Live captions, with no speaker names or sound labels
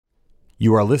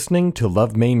You are listening to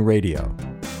Love Maine Radio,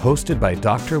 hosted by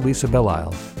Dr. Lisa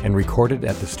Belisle and recorded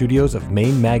at the studios of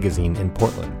Maine Magazine in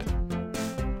Portland.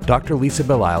 Dr. Lisa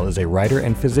Belisle is a writer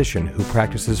and physician who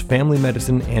practices family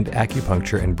medicine and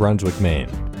acupuncture in Brunswick, Maine.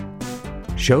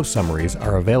 Show summaries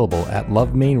are available at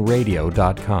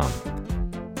lovemaineradio.com.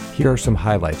 Here are some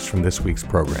highlights from this week's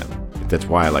program. That's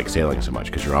why I like sailing so much,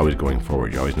 because you're always going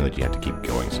forward. You always know that you have to keep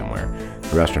going somewhere.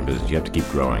 The restaurant business, you have to keep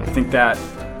growing. I think that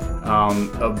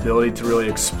ability to really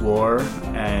explore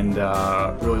and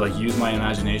really use my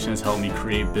imagination has helped me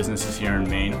create businesses here in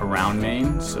Maine, around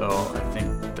Maine. So I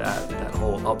think that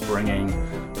whole upbringing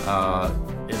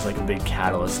is a big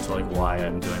catalyst to why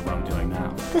I'm doing what I'm doing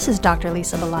now. This is Dr.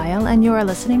 Lisa Belisle, and you are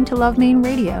listening to Love Maine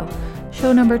Radio,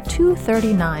 show number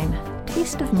 239,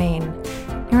 Taste of Maine,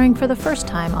 airing for the first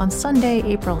time on Sunday,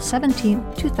 April 17,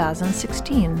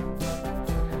 2016.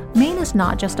 Maine is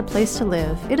not just a place to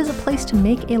live, it is a place to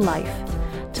make a life.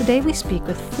 Today we speak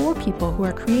with 4 people who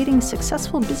are creating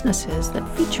successful businesses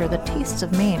that feature the tastes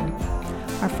of Maine.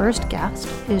 Our first guest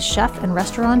is chef and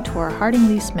restaurateur Harding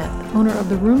Lee Smith, owner of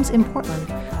The Rooms in Portland,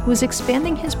 who is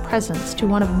expanding his presence to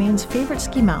one of Maine's favorite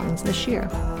ski mountains this year.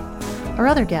 Our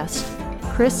other guest,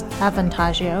 Chris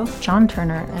Avantaggio, John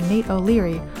Turner, and Nate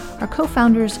O'Leary, are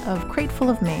co-founders of Crateful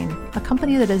of Maine, a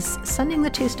company that is sending the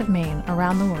taste of Maine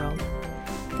around the world.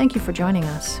 Thank you for joining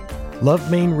us. Love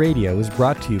Maine Radio is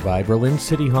brought to you by Berlin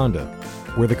City Honda,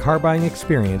 where the car buying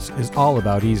experience is all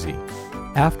about easy.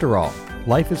 After all,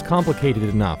 life is complicated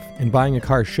enough, and buying a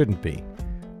car shouldn't be.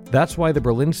 That's why the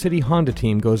Berlin City Honda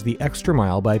team goes the extra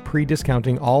mile by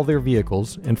pre-discounting all their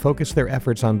vehicles and focus their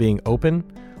efforts on being open,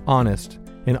 honest,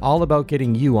 and all about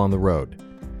getting you on the road.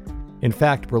 In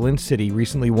fact, Berlin City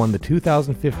recently won the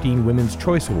 2015 Women's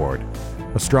Choice Award,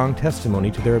 a strong testimony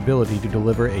to their ability to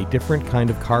deliver a different kind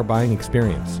of car buying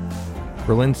experience.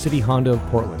 Berlin City Honda of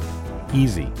Portland.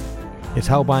 Easy. It's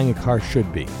how buying a car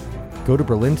should be. Go to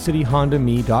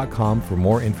berlincityhondame.com for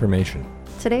more information.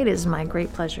 Today it is my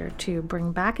great pleasure to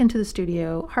bring back into the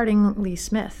studio Harding Lee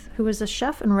Smith, who is a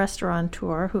chef and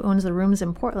restaurateur who owns The Rooms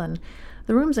in Portland.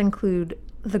 The rooms include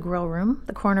the grill room,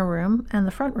 the corner room, and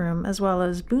the front room, as well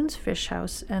as Boone's Fish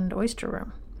House and Oyster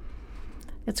Room.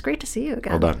 It's great to see you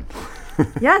again. Well done.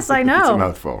 Yes, I know. It's a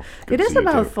mouthful. It is a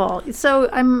mouthful. So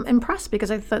I'm impressed because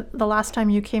I thought the last time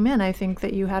you came in, I think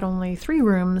that you had only 3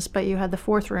 rooms, but you had the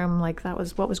 4th room, that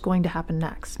was what was going to happen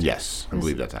next. Yes, I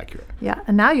believe that's accurate. Yeah,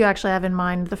 and now you actually have in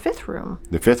mind the 5th room.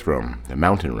 The 5th room, the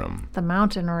mountain room. The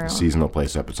mountain room. A seasonal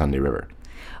place up at Sunday River.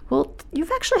 Well,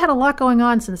 you've actually had a lot going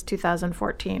on since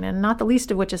 2014, and not the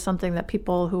least of which is something that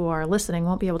people who are listening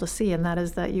won't be able to see, and that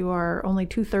is that you are only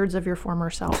 2/3 of your former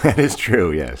self. That is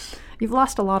true, yes. You've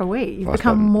lost a lot of weight. You've lost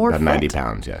become more about fit. 90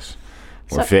 pounds, yes.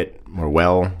 More fit, more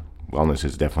well. Wellness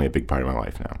is definitely a big part of my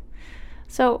life now.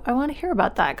 So I want to hear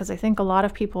about that because I think a lot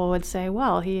of people would say,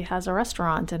 well, he has a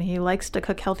restaurant and he likes to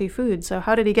cook healthy food. So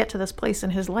how did he get to this place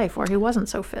in his life where he wasn't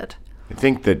so fit? I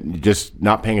think that just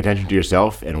not paying attention to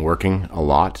yourself and working a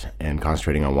lot and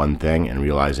concentrating on one thing and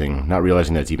not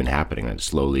realizing that it's even happening, that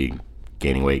slowly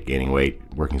gaining weight,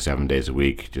 working 7 days a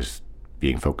week, just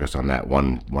being focused on that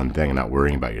one thing and not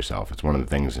worrying about yourself. It's one of the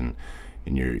things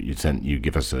you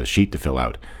give us a sheet to fill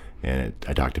out. And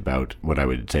I talked about what I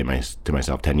would say to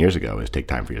myself 10 years ago is take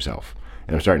time for yourself.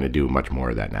 And I'm starting to do much more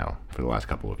of that now for the last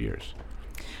couple of years.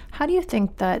 How do you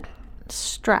think that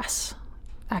stress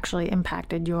actually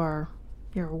impacted your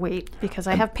weight? Because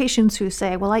I have patients who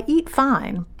say, well, I eat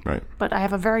fine, right, but I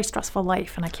have a very stressful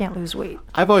life and I can't lose weight.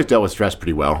 I've always dealt with stress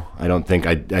pretty well. I don't think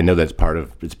I know that's part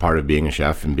of being a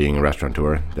chef and being a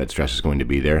restaurateur, that stress is going to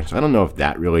be there. So I don't know if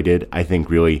that really did. I think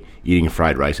really eating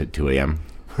fried rice at 2 a.m.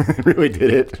 really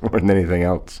did it more than anything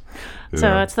else.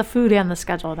 So it's the food and the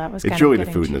schedule that was kind of It's really the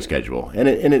food and the schedule. And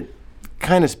it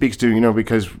kind of speaks to,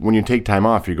 because when you take time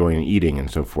off, you're going and eating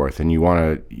and so forth, and you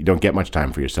don't get much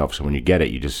time for yourself. So when you get it,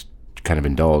 you just kind of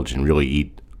indulge and really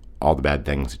eat all the bad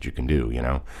things that you can do,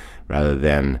 rather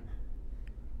than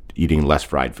eating less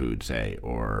fried food, say,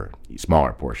 or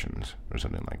smaller portions or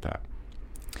something like that.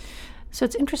 So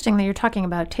it's interesting that you're talking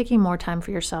about taking more time for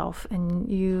yourself, and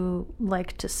you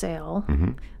like to sail.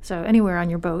 Mm-hmm. So anywhere on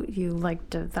your boat, you like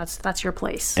to, that's your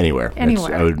place. Anywhere.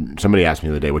 Somebody asked me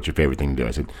the other day, what's your favorite thing to do?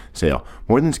 I said, sail.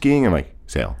 More than skiing? I'm like,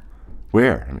 sail.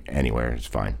 Where? Anywhere. It's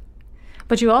fine.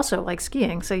 But you also like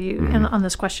skiing. So you, and on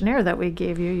this questionnaire that we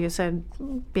gave you, you said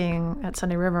being at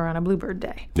Sunday River on a Bluebird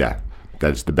day. Yeah,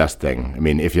 that's the best thing. I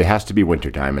mean, if it has to be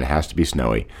wintertime and it has to be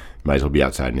snowy, you might as well be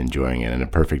outside and enjoying it. And a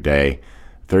perfect day,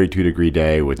 32-degree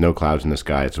day with no clouds in the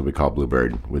sky, it's what we call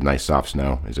Bluebird, with nice soft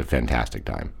snow, is a fantastic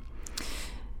time.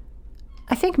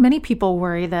 I think many people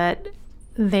worry that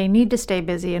they need to stay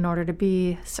busy in order to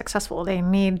be successful. They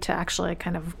need to actually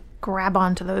kind of grab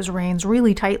onto those reins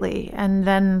really tightly, and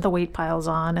then the weight piles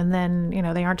on, and then,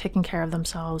 they aren't taking care of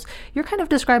themselves. You're kind of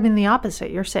describing the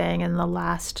opposite. You're saying in the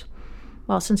last,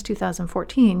 since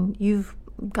 2014, you've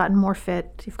gotten more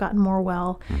fit, you've gotten more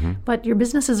well, but your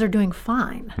businesses are doing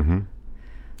fine.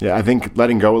 Yeah, I think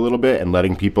letting go a little bit and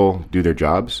letting people do their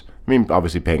jobs. I mean,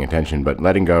 obviously paying attention, but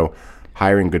letting go,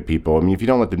 hiring good people. I mean, if you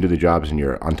don't let them do the jobs and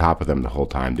you're on top of them the whole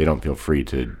time, they don't feel free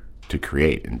to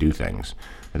create and do things.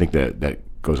 I think that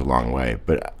goes a long way.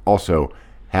 But also,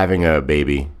 having a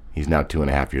baby, he's now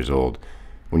 2.5 years old.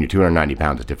 When you're 290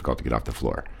 pounds, it's difficult to get off the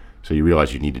floor. So you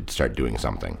realize you need to start doing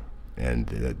something.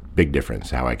 And a big difference,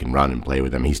 how I can run and play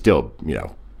with him. He still,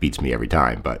 beats me every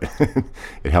time, but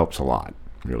it helps a lot.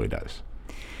 It really does.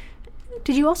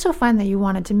 Did you also find that you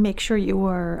wanted to make sure you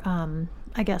were,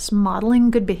 modeling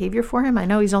good behavior for him? I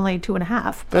know he's only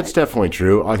 2.5. That's definitely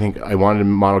true. I think I wanted to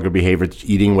model good behavior,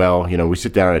 eating well. We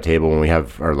sit down at a table when we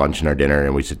have our lunch and our dinner,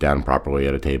 and we sit down properly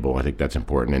at a table. I think that's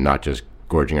important, and not just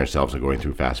gorging ourselves or going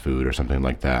through fast food or something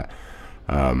like that.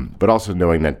 But also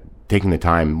knowing that taking the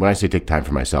time, when I say take time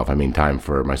for myself, I mean time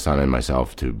for my son and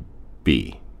myself to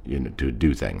be, to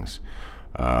do things.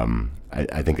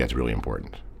 I think that's really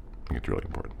important. I think it's really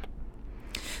important.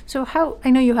 So I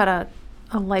know you had a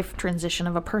life transition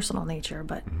of a personal nature,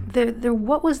 but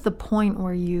what was the point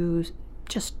where you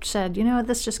just said,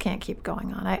 this just can't keep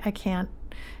going on. I can't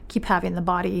keep having the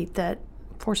body that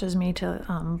forces me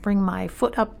to bring my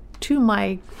foot up to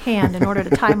my hand in order to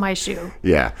tie my shoe.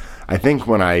 Yeah. I think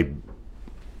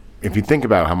if you think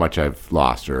about how much I've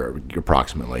lost, or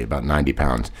approximately about 90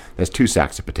 pounds, that's 2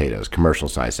 sacks of potatoes,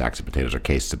 commercial-sized sacks of potatoes or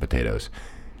cases of potatoes.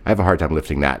 I have a hard time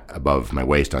lifting that above my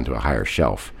waist onto a higher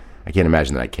shelf. I can't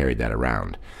imagine that I carried that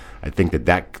around. I think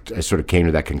that I sort of came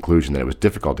to that conclusion that it was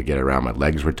difficult to get around. My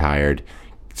legs were tired,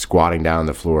 squatting down on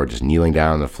the floor, just kneeling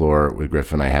down on the floor with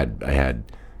Griffin. I had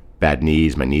bad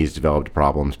knees. My knees developed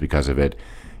problems because of it.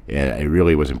 And it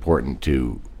really was important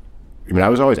I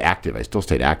was always active. I still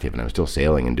stayed active, and I was still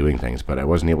sailing and doing things, but I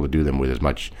wasn't able to do them with as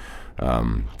much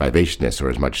vivaciousness or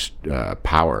as much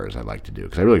power as I'd like to do,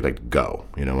 because I really like to go.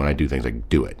 When I do things, I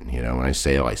do it. When I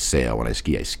sail, I sail. When I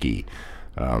ski, I ski.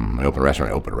 I open a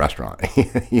restaurant, I open a restaurant.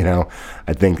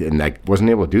 I think, and I wasn't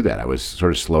able to do that. I was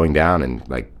sort of slowing down and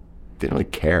didn't really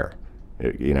care,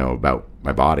 about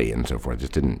my body and so forth. It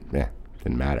just didn't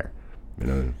matter.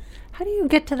 How do you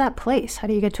get to that place? How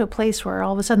do you get to a place where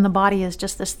all of a sudden the body is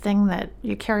just this thing that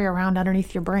you carry around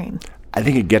underneath your brain? I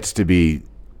think you get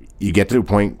to a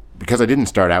point, because I didn't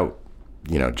start out,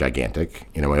 gigantic.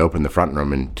 I opened the front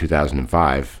room in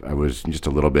 2005. I was just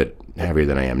a little bit heavier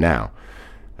than I am now.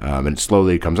 And it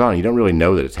slowly comes on. You don't really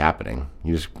know that it's happening.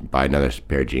 You just buy another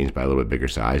pair of jeans, buy a little bit bigger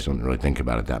size, don't really think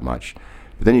about it that much.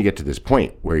 But then you get to this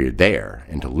point where you're there,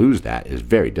 and to lose that is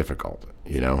very difficult,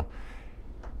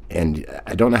 And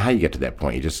I don't know how you get to that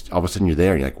point. You just, all of a sudden you're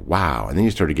there, and you're like, wow. And then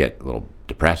you start to get a little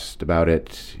depressed about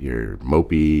it. You're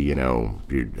mopey,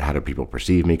 how do people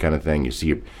perceive me kind of thing. You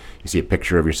see a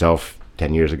picture of yourself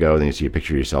 10 years ago, then you see a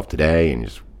picture of yourself today, and you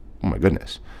just, oh my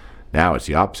goodness. Now it's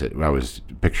the opposite. I was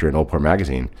picturing Old Poor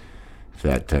Magazine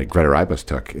that Greta Rybus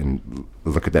took, and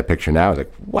look at that picture now. It's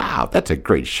like, wow, that's a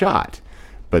great shot.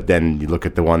 But then you look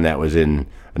at the one that was in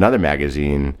another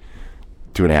magazine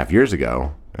 2.5 years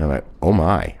ago, and I'm like, oh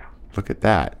my, look at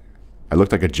that. I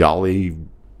looked like a jolly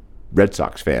Red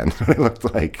Sox fan. That's what I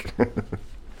looked like.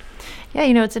 Yeah,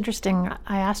 it's interesting.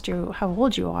 I asked you how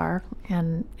old you are,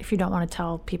 and if you don't want to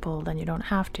tell people, then you don't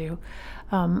have to.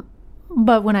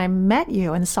 But when I met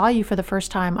you and saw you for the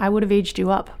first time, I would have aged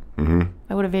you up. Mm-hmm.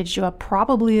 I would have aged you up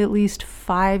probably at least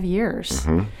 5 years.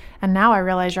 Mm-hmm. And now I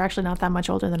realize you're actually not that much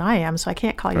older than I am, so I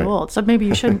can't call you old. So maybe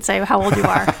you shouldn't say how old you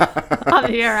are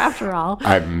on the air after all.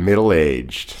 I'm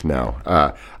middle-aged. No.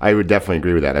 I would definitely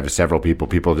agree with that. I have several people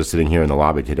just sitting here in the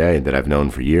lobby today that I've known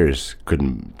for years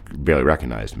barely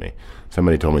recognized me.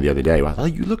 Somebody told me the other day, well,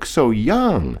 you look so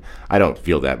young. I don't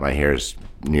feel that. My hair's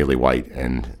nearly white,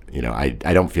 and I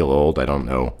don't feel old. I don't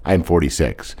know. I'm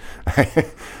 46.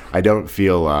 I don't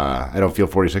feel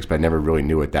 46, but I never really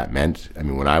knew what that meant. I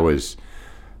mean, when I was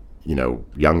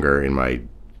younger in my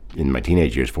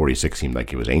teenage years, 46 seemed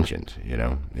like it was ancient,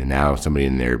 and now somebody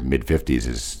in their mid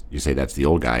 50s you say that's the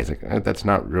old guy. It's like, that's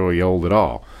not really old at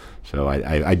all. So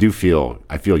I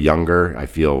feel younger. I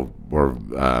feel more,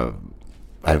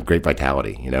 I have great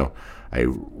vitality, I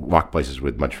walk places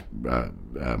with much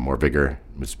more vigor,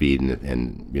 with speed,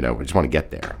 and I just want to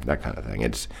get there, that kind of thing.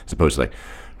 It's supposed to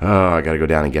I got to go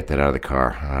down and get that out of the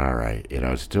car. All right,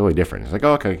 it's totally different. It's like,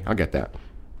 oh, okay, I'll get that.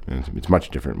 And it's a much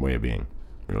different way of being.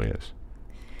 It really is.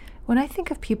 When I think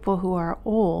of people who are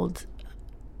old,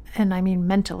 and I mean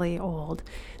mentally old,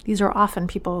 these are often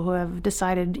people who have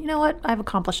decided, you know what, I've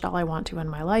accomplished all I want to in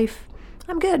my life.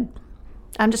 I'm good.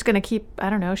 I'm just going to keep, I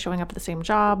don't know, showing up at the same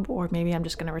job, or maybe I'm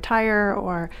just going to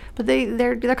retire, but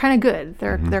they're kind of good.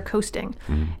 They're coasting.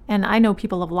 And I know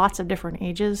people of lots of different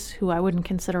ages who I wouldn't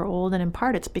consider old, and in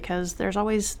part it's because there's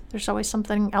always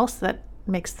something else that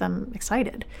makes them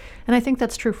excited. And I think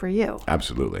that's true for you.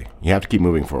 Absolutely. You have to keep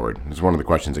moving forward. It's one of the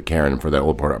questions that Karen for that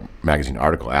Old Port Magazine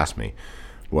article asked me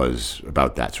was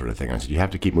about that sort of thing. I said, you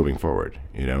have to keep moving forward.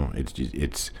 You know,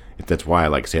 it's that's why I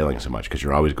like sailing so much, because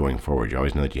you're always going forward. You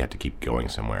always know that you have to keep going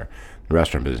somewhere. The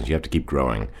restaurant business, you have to keep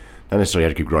growing. Not necessarily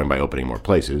have to keep growing by opening more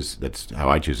places. That's how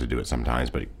I choose to do it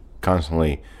sometimes, but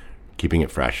constantly keeping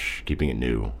it fresh, keeping it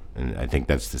new. And I think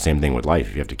that's the same thing with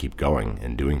life. You have to keep going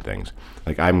and doing things.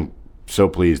 Like, I'm so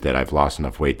pleased that I've lost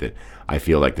enough weight that I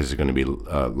feel like this is going to be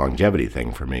a longevity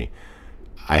thing for me.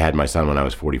 I had my son when I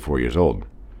was 44 years old.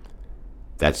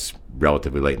 That's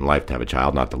relatively late in life to have a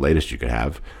child, not the latest you could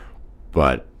have.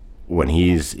 But when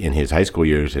he's in his high school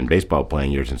years and baseball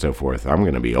playing years and so forth, I'm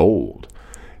going to be old,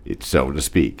 so to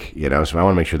speak. You know, so I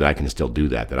want to make sure that I can still do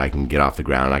that I can get off the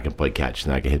ground, I can play catch,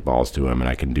 and I can hit balls to him, and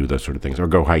I can do those sort of things, or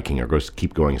go hiking, or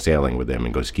keep going sailing with him,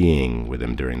 and go skiing with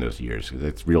him during those years.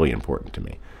 It's really important to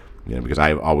me, you know, because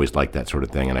I always like that sort of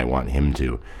thing, and I want him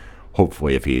to,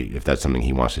 hopefully, if that's something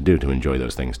he wants to do, to enjoy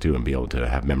those things too, and be able to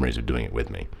have memories of doing it with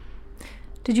me.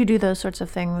 Did you do those sorts of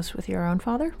things with your own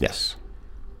father? Yes.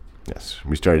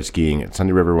 We started skiing at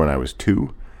Sunday River when I was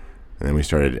 2, and then we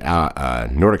started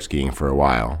Nordic skiing for a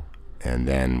while, and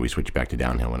then we switched back to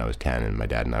downhill when I was 10, and my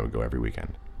dad and I would go every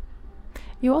weekend.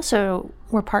 You also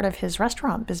were part of his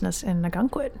restaurant business in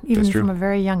Nagunquit, even from a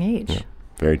very young age. Yeah,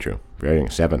 very true. Very young,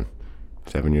 7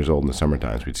 years old in the summer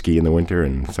times. We'd ski in the winter,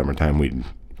 and in the summertime we'd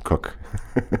cook.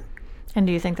 And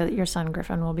do you think that your son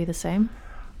Griffin will be the same?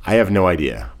 I have no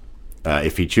idea.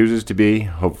 If he chooses to be,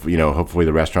 hopefully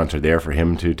the restaurants are there for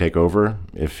him to take over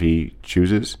if he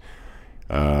chooses.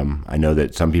 I know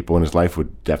that some people in his life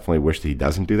would definitely wish that he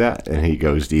doesn't do that, and he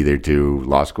goes either to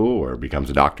law school or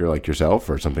becomes a doctor like yourself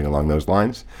or something along those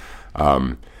lines.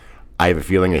 I have a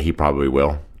feeling that he probably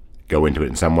will go into it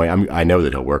in some way. I know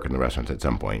that he'll work in the restaurants at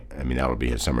some point. I mean, that'll be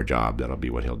his summer job. That'll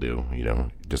be what he'll do, you know,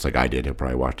 just like I did. He'll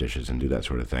probably wash dishes and do that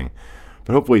sort of thing.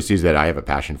 But hopefully he sees that I have a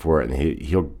passion for it,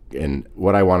 and and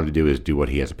what I want him to do is do what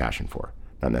he has a passion for.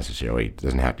 Not necessarily, it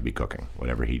doesn't have to be cooking,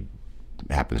 whatever he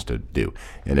happens to do.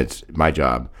 And it's my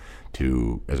job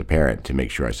to, as a parent, to make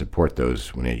sure I support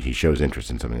those when he shows interest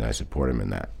in something, I support him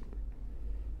in that.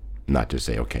 Not just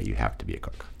say, okay, you have to be a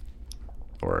cook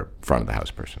or front of the house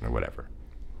person or whatever.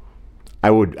 I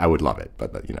would love it,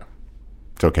 but you know,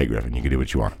 it's okay, Griffin. You can do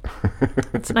what you want.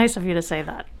 It's nice of you to say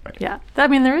that. Right. Yeah. I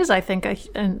mean, there is, I think,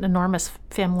 an enormous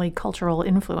family cultural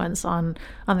influence on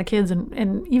the kids.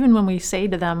 And even when we say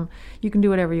to them, you can do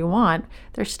whatever you want,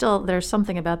 there's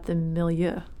something about the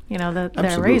milieu, you know, that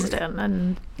they're raised in.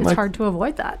 And it's hard to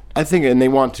avoid that. I think, and they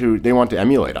want to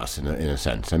emulate us in a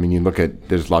sense. I mean, you look at,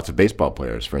 there's lots of baseball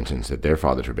players, for instance, that their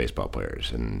fathers were baseball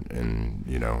players, and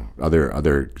you know,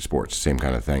 other sports, same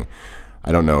kind of thing.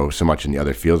 I don't know so much in the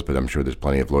other fields, but I'm sure there's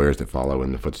plenty of lawyers that follow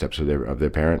in the footsteps of their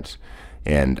parents.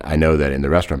 And I know that in the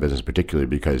restaurant business particularly,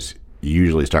 because you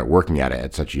usually start working at it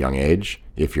at such a young age,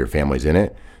 if your family's in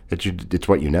it, it's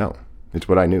what you know. It's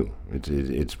what I knew.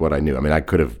 It's what I knew. I mean, I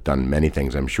could have done many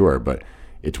things, I'm sure, but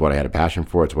it's what I had a passion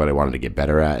for. It's what I wanted to get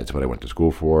better at. It's what I went to school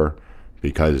for,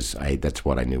 because that's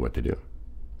what I knew what to do.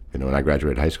 You know, when I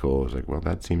graduated high school, I was like, well,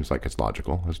 that seems like it's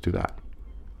logical. Let's do that.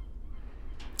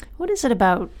 What is it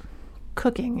about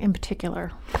cooking in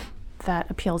particular that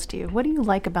appeals to you? What do you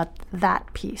like about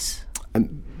that piece?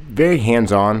 I'm very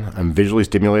hands-on. I'm visually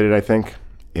stimulated, I think.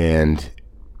 And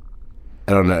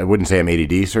I don't know, I wouldn't say I'm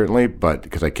ADD certainly, but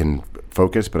because I can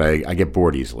focus, but I get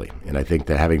bored easily. And I think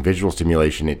that having visual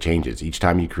stimulation, it changes. Each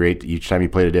time you plate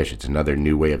a dish, it's another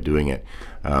new way of doing it.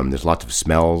 There's lots of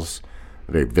smells,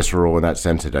 very visceral in that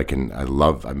sense that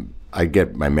I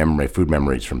get my food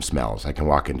memories from smells. I can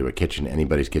walk into a kitchen,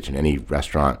 anybody's kitchen, any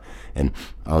restaurant, and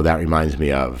that reminds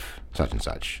me of such and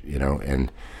such, you know. And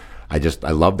I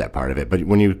love that part of it. But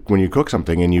when you cook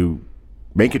something and you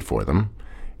make it for them,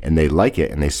 and they like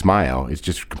it and they smile, it's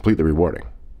just completely rewarding.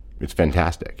 It's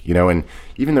fantastic, you know. And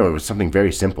even though it was something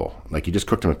very simple, like you just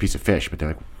cooked them a piece of fish, but they're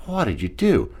like, "What did you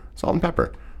do? Salt and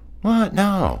pepper." What?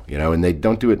 No, you know. And they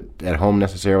don't do it at home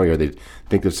necessarily, or they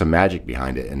think there's some magic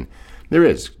behind it, and there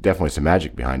is definitely some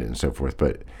magic behind it and so forth,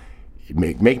 but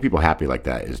making people happy like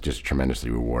that is just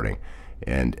tremendously rewarding.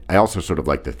 And I also sort of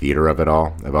like the theater of it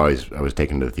all. I was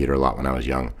taken to the theater a lot when I was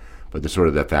young, but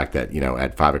the fact that, you know,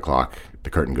 at 5 o'clock the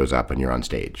curtain goes up and you're on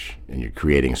stage and you're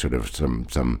creating sort of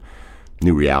some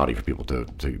new reality for people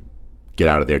to get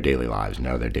out of their daily lives and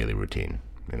out of their daily routine.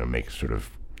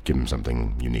 Give them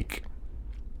something unique.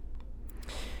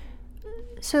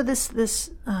 So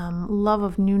this love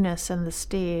of newness and the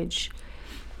stage,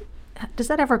 does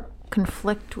that ever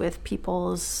conflict with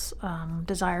people's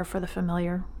desire for the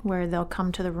familiar, where they'll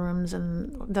come to the rooms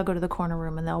and they'll go to the corner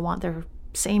room and they'll want their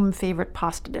same favorite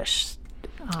pasta dish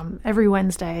every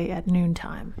Wednesday at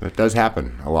noontime? That does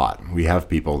happen a lot. We have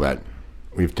people that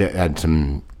we've had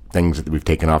some things that we've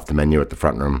taken off the menu at the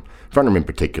front room in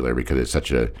particular, because it's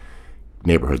such a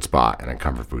neighborhood spot and a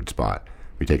comfort food spot.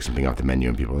 We take something off the menu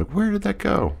and people are like, where did that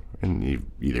go? And you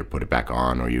either put it back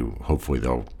on, or hopefully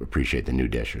they'll appreciate the new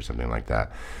dish or something like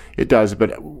that. It does,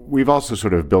 but we've also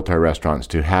sort of built our restaurants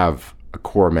to have a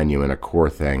core menu and a core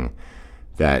thing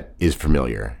that is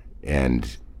familiar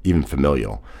and even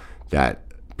familial, that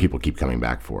people keep coming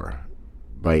back for.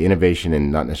 By innovation,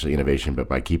 and not necessarily innovation, but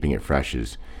by keeping it fresh,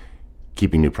 is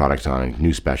keeping new products on,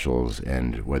 new specials,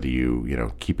 and whether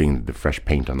keeping the fresh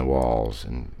paint on the walls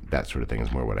and that sort of thing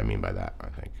is more what I mean by that, I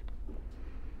think.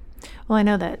 Well, I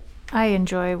know that I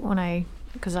enjoy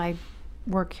because I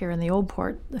work here in the Old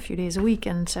Port a few days a week,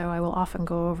 and so I will often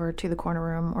go over to the corner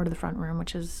room or to the front room,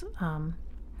 which is,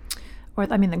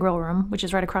 the grill room, which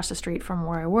is right across the street from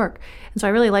where I work. And so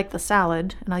I really like the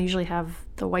salad, and I'll usually have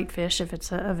the white fish if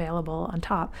it's available on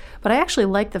top. But I actually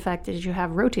like the fact that you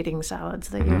have rotating salads,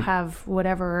 that you have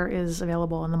whatever is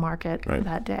available in the market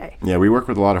that day. Yeah, we work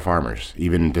with a lot of farmers,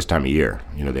 even this time of year.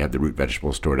 They have the root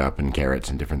vegetables stored up and carrots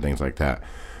and different things like that.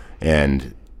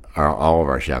 And all of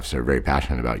our chefs are very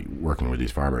passionate about working with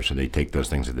these farmers, so they take those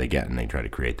things that they get and they try to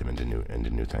create them into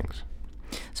new things.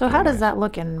 So how does that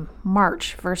look in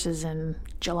March versus in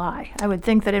July? I would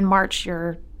think that in March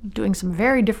you're doing some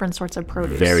very different sorts of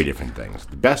produce. Very different things.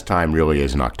 The best time really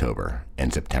is in October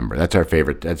and September. That's our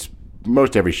favorite. That's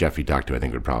most every chef you talk to, I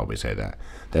think, would probably say that.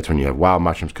 That's when you have wild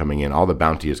mushrooms coming in. All the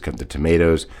bounty is the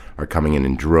tomatoes are coming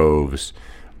in droves.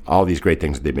 All these great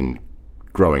things that they've been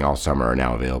growing all summer are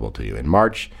now available to you. In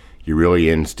March, you're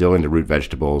really still into root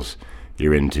vegetables.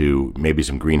 You're into maybe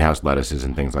some greenhouse lettuces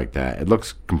and things like that. It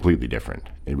looks completely different.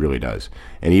 It really does.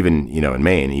 And even, in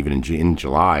Maine, even in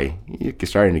July, you're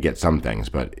starting to get some things,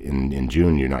 but in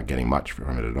June, you're not getting much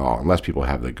from it at all, unless people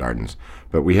have the gardens.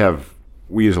 But we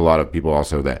use a lot of people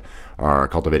also that are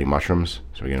cultivating mushrooms,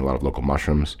 so we're getting a lot of local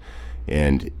mushrooms.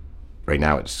 And right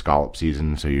now it's scallop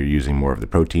season, so you're using more of the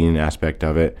protein aspect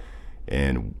of it.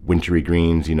 And wintry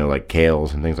greens, like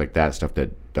kales and things like that, stuff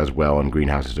that does well in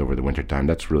greenhouses over the wintertime.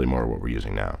 That's really more what we're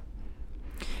using now.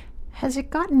 Has it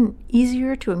gotten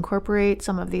easier to incorporate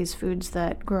some of these foods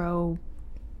that grow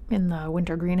in the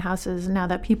winter greenhouses now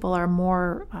that people are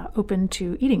more open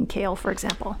to eating kale, for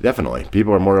example? Definitely.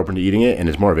 People are more open to eating it, and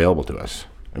it's more available to us.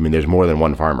 I mean, there's more than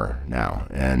one farmer now,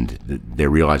 and they're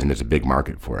realizing there's a big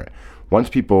market for it. Once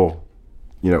people,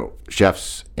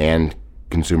 chefs and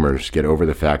consumers get over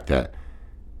the fact that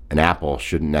an apple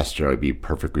shouldn't necessarily be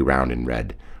perfectly round and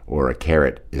red, or a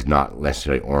carrot is not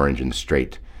necessarily orange and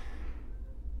straight,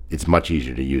 it's much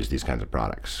easier to use these kinds of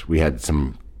products. We had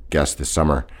some guests this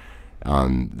summer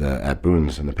at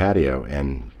Boone's on the patio,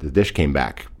 and the dish came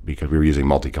back because we were using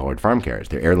multicolored farm carrots.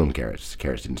 They're heirloom carrots.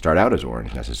 Carrots didn't start out as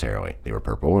orange necessarily. They were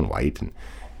purple and white, and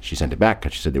she sent it back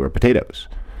because she said they were potatoes.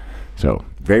 So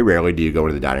very rarely do you go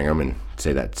into the dining room and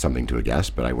say that's something to a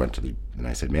guest, but I went and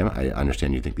I said, ma'am, I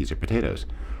understand you think these are potatoes.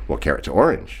 Well, carrots are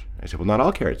orange. I said, well, not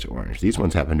all carrots are orange. These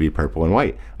ones happen to be purple and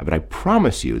white. But I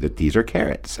promise you that these are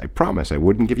carrots. I promise I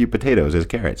wouldn't give you potatoes as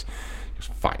carrots. She was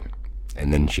fine.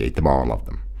 And then she ate them all and loved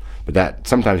them. But that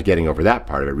sometimes getting over that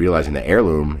part of it, realizing that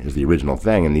heirloom is the original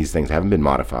thing and these things haven't been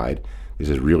modified. This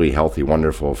is really healthy,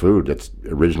 wonderful food that's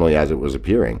originally as it was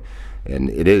appearing. And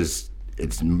it's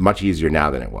much easier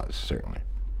now than it was, certainly.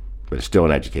 But it's still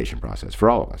an education process for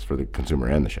all of us, for the consumer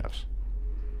and the chefs.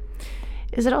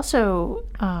 Is it also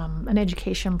an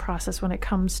education process when it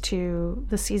comes to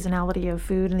the seasonality of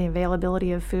food and the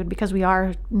availability of food? Because we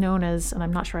are known as, and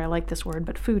I'm not sure I like this word,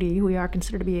 but foodie. We are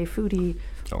considered to be a foodie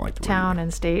town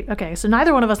and state. Okay, so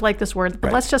neither one of us like this word,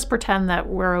 but let's just pretend that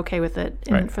we're okay with it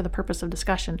for the purpose of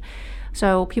discussion.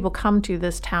 So people come to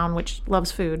this town which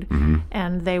loves food,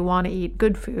 and they want to eat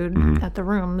good food at the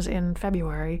rooms in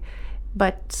February.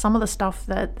 But some of the stuff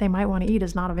that they might want to eat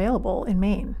is not available in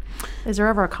Maine. Is there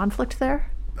ever a conflict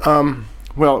there?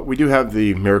 Well, we do have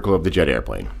the miracle of the jet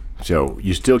airplane. So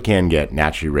you still can get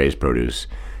naturally raised produce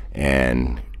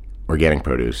and organic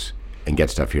produce and get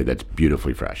stuff here that's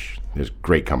beautifully fresh. There's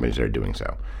great companies that are doing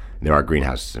so. There are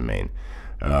greenhouses in Maine.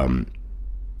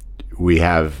 We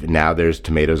have now there's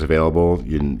tomatoes available.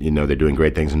 You know they're doing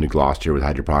great things in New Gloucester with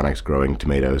hydroponics, growing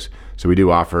tomatoes. So we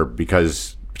do offer,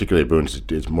 because particularly at Boone's,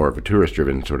 it's more of a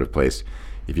tourist-driven sort of place.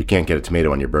 If you can't get a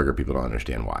tomato on your burger, people don't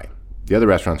understand why. The other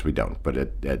restaurants we don't, but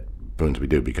at Boone's we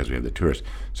do because we have the tourists.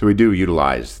 So we do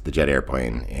utilize the jet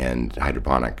airplane and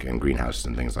hydroponic and greenhouses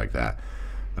and things like that.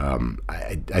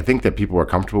 I think that people are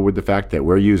comfortable with the fact that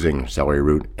we're using celery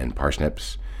root and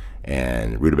parsnips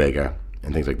and rutabaga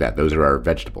and things like that. Those are our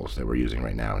vegetables that we're using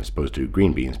right now, as opposed to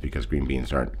green beans, because green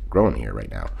beans aren't growing here right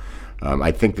now.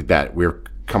 I think that we're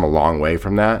come a long way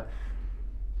from that,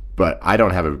 but I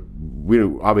don't have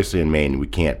obviously in Maine, we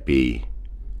can't be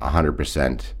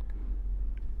 100%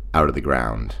 out of the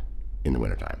ground in the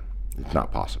wintertime. It's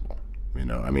not possible.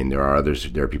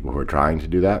 There are people who are trying to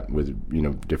do that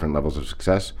with, different levels of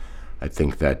success. I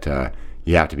think that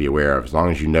you have to be aware of, as long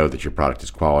as you know that your product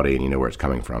is quality and you know where it's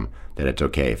coming from, that it's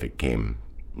okay if it came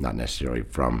not necessarily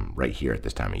from right here at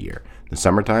this time of year. In the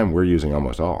summertime, we're using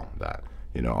almost all that.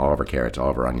 All of our carrots, all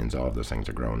of our onions, all of those things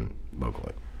are grown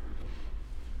locally.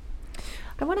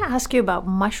 I want to ask you about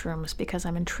mushrooms because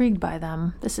I'm intrigued by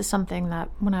them. This is something that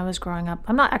when I was growing up,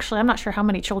 I'm not sure how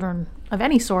many children of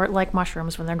any sort like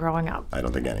mushrooms when they're growing up. I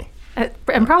don't think any.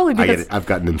 And probably because I've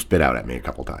gotten them spit out at me a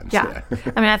couple times. Yeah.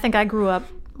 I think I grew up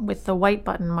with the white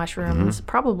button mushrooms. Mm-hmm.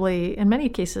 Probably in many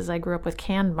cases I grew up with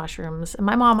canned mushrooms. And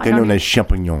my mom, they're known as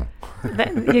champignons.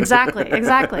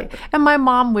 Exactly. And my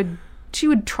mom would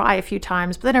try a few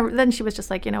times, but then she was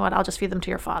just like, you know what, I'll just feed them to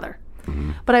your father.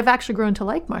 Mm-hmm. But I've actually grown to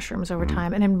like mushrooms over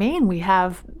time. And in Maine, we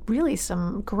have really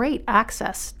some great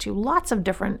access to lots of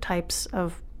different types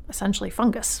of essentially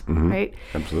fungus, right?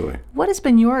 Absolutely. What has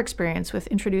been your experience with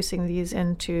introducing these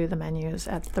into the menus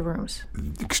at the rooms?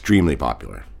 Extremely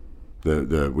popular.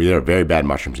 We had a very bad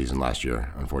mushroom season last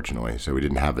year, unfortunately, so we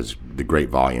didn't have the great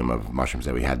volume of mushrooms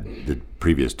that we had the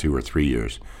previous 2 or 3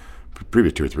 years.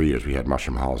 Previous 2 or 3 years, we had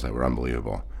mushroom hauls that were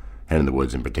unbelievable. Hen in the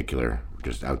Woods in particular,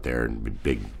 just out there,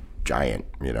 big, giant,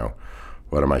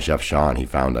 One of my chefs, Sean, he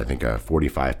found, I think, a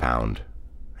 45-pound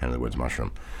Hen in the Woods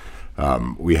mushroom.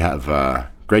 We have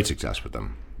great success with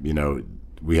them.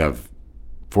 We have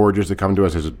foragers that come to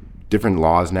us. There's different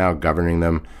laws now governing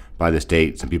them by the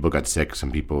state. Some people got sick.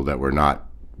 Some people that were not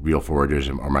real foragers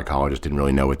or mycologists didn't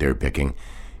really know what they were picking.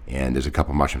 And there's a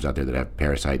couple mushrooms out there that have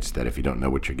parasites that if you don't know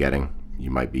what you're getting,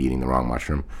 you might be eating the wrong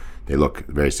mushroom. They look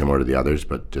very similar to the others,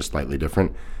 but just slightly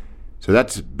different. So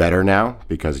that's better now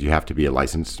because you have to be a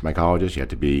licensed mycologist. You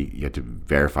have to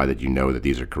verify that you know that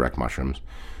these are correct mushrooms.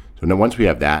 So now once we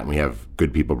have that and we have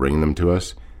good people bringing them to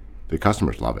us, the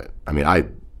customers love it. I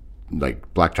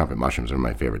like black trumpet mushrooms are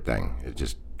my favorite thing. It's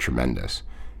just tremendous.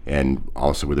 And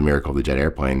also with the miracle of the jet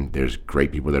airplane, there's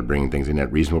great people that are bringing things in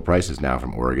at reasonable prices now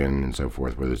from Oregon and so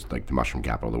forth, where there's like the mushroom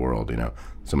capital of the world,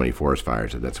 so many forest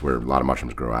fires. So that's where a lot of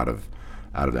mushrooms grow out of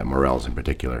that, morels in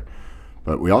particular.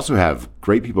 But we also have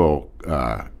great people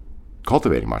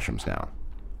cultivating mushrooms now.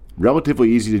 Relatively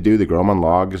easy to do. They grow them on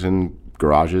logs and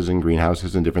garages and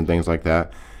greenhouses and different things like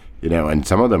that. And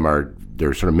some of them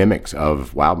they're sort of mimics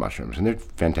of wild mushrooms, and they're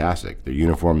fantastic. They're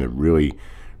uniform. They're really,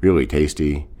 really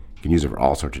tasty. You can use it for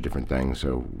all sorts of different things.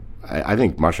 So I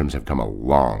think mushrooms have come a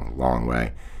long, long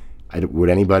way. Would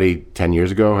anybody 10 years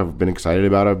ago have been excited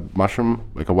about a mushroom,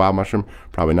 like a wild mushroom?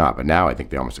 Probably not. But now I think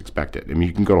they almost expect it.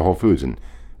 You can go to Whole Foods, and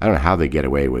I don't know how they get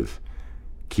away with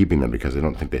keeping them because I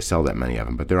don't think they sell that many of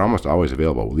them. But they're almost always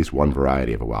available. At least one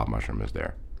variety of a wild mushroom is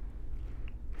there.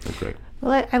 They're great.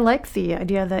 Well, I like the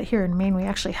idea that here in Maine we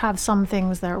actually have some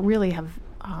things that really have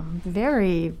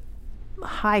very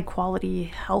high quality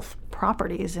health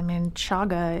properties.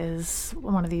 Chaga is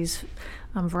one of these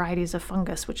varieties of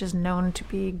fungus which is known to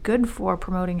be good for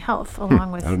promoting health,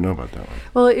 along with... I don't know about that one.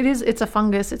 Well, it's a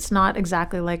fungus. It's not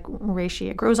exactly like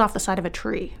reishi. It grows off the side of a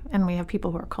tree, and we have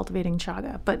people who are cultivating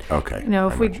chaga. But okay,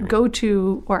 if we go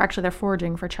to, or actually they're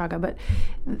foraging for chaga, but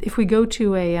if we go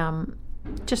to a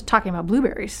just talking about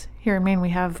blueberries, here in Maine we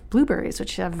have blueberries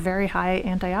which have very high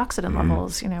antioxidant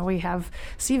levels. We have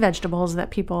sea vegetables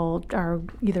that people are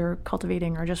either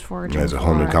cultivating or just foraging. There's a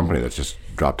whole new company that's just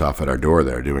dropped off at our door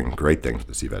there doing great things with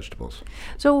the sea vegetables.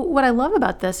 So what I love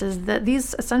about this is that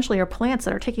these essentially are plants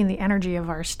that are taking the energy of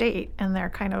our state and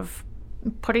they're kind of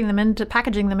packaging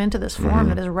them into this form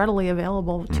that is readily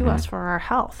available to us for our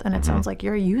health. And it sounds like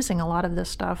you're using a lot of this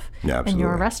stuff in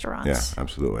your restaurants. Yeah,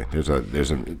 absolutely.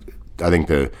 I think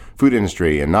the food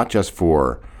industry, and not just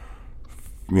for,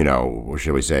 or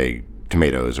shall we say,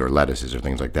 tomatoes or lettuces or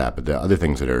things like that, but the other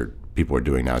things that people are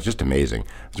doing now is just amazing.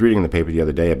 I was reading in the paper the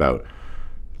other day about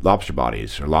lobster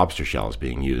bodies or lobster shells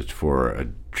being used for a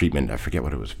treatment. I forget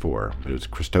what it was for, but it was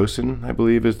crustacin, I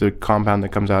believe, is the compound that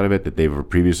comes out of it that they were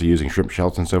previously using shrimp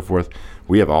shells and so forth.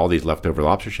 We have all these leftover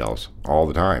lobster shells all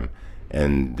the time,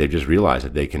 and they've just realized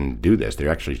that they can do this. They're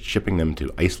actually shipping them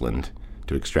to Iceland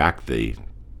to extract the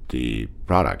the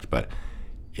product, but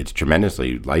it's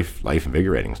tremendously life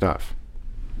invigorating stuff.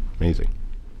 Amazing.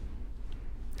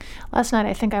 Last night,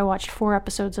 I think I watched 4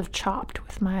 episodes of Chopped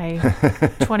with my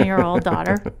 20-year-old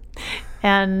daughter.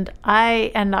 And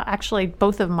actually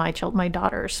both of my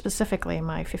daughters, specifically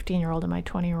my 15-year-old and my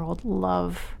 20-year-old,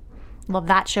 love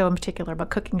that show in particular, but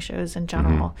cooking shows in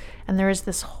general. Mm-hmm. And there is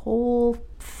this whole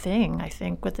thing, I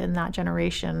think, within that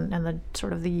generation and the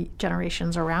sort of the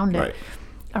generations around it,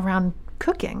 around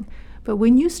cooking. But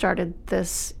when you started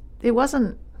this, it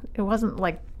wasn't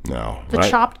like the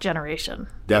Chopped generation.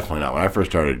 Definitely not. When I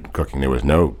first started cooking, there was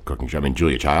no cooking show. I mean,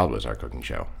 Julia Child was our cooking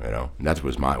show, and that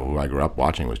was who I grew up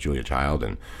watching was Julia Child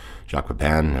and Jacques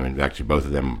Pepin. I mean, actually, both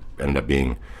of them ended up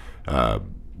being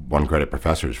one credit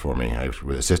professors for me. I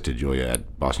assisted Julia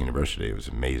at Boston University. It was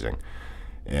amazing,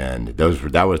 and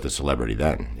that was the celebrity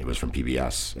then. It was from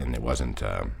PBS, and it wasn't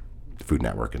the Food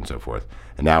Network and so forth.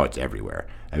 And now it's everywhere.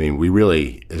 I mean, we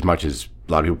really, as much as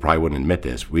a lot of people probably wouldn't admit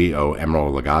this, we owe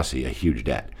Emeril Lagasse a huge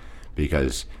debt,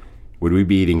 because would we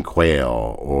be eating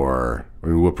quail, or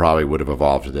we would have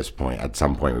evolved to this point. At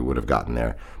some point, we would have gotten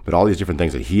there. But all these different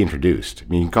things that he introduced, I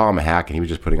mean, you can call him a hack, and he was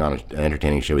just putting on an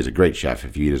entertaining show. He's a great chef.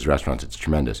 If you eat his restaurants, it's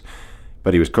tremendous.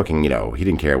 But he was cooking, he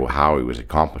didn't care how he was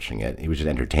accomplishing it. He was just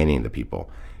entertaining the people.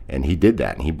 And he did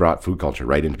that, and he brought food culture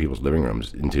right into people's living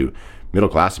rooms, into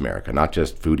middle-class America, not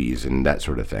just foodies and that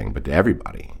sort of thing, but to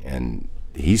everybody. And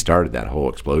he started that whole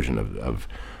explosion of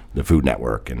the Food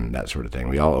Network and that sort of thing.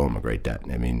 We all owe him a great debt.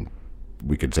 I mean,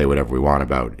 we could say whatever we want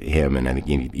about him, and I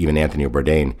think even Anthony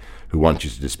Bourdain, who once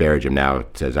used to disparage him, now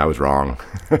says I was wrong.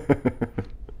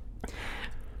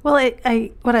 Well,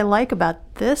 what I like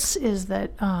about this is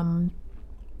that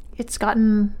it's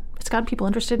gotten people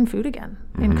interested in food again,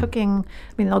 in cooking.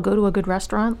 I mean, they'll go to a good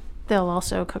restaurant. They'll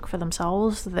also cook for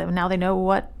themselves. Now they know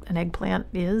what an eggplant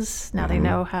is. Now they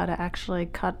know how to actually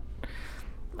cut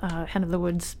hen of the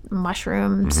woods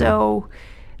mushroom. Mm-hmm. So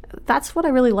that's what I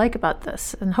really like about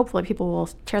this. And hopefully people will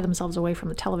tear themselves away from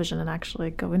the television and actually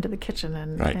go into the kitchen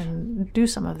and do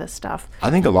some of this stuff. I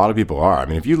think a lot of people are. I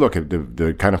mean, if you look at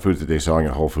the kind of foods that they're selling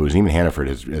at Whole Foods, even Hannaford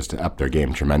has to up their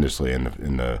game tremendously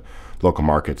in the local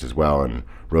markets as well, and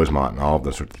Rosemont and all of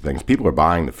those sorts of things. People are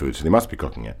buying the food, so they must be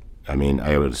cooking it. I mean,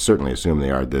 I would certainly assume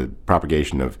they are. The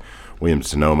propagation of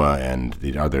Williams-Sonoma and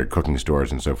the other cooking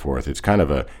stores and so forth, it's kind of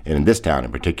and in this town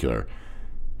in particular,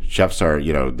 chefs are,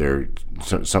 they're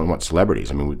somewhat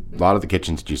celebrities. I mean, a lot of the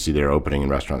kitchens that you see there opening in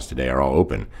restaurants today are all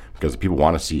open because people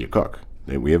want to see you cook.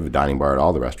 We have a dining bar at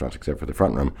all the restaurants except for the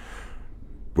front room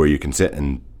where you can sit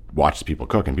and watch the people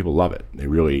cook, and people love it. They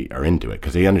really are into it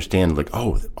because they understand, like, I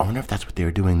wonder if that's what they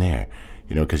were doing there.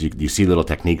 Because you see little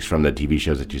techniques from the TV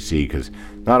shows that you see, because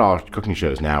not all cooking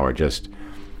shows now are just,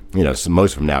 so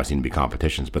most of them now seem to be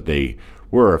competitions, but they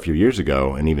were a few years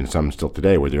ago, and even some still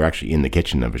today, where they're actually in the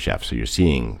kitchen of a chef. So you're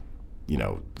seeing,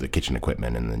 the kitchen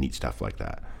equipment and the neat stuff like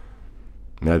that.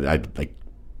 I like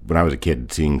when I was a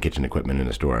kid, seeing kitchen equipment in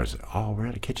the store, I was like, we're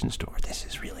at a kitchen store. This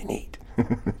is really neat.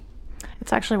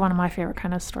 It's actually one of my favorite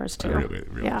kind of stores too. I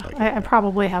really yeah, like it. I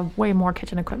probably have way more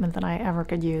kitchen equipment than I ever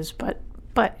could use, but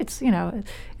it's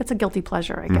it's a guilty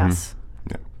pleasure, I guess.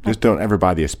 Yeah. Just don't ever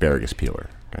buy the asparagus peeler.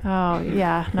 Okay? Oh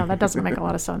yeah, no, that doesn't make a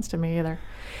lot of sense to me either.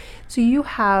 So you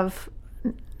have,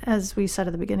 as we said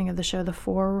at the beginning of the show, the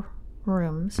 4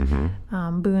 rooms.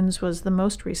 Mm-hmm. Boone's was the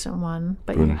most recent one,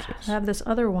 but you have this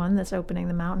other one that's opening,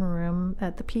 the Mountain Room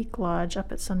at the Peak Lodge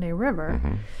up at Sunday River.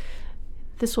 Mm-hmm.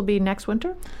 This will be next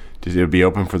winter? It'll be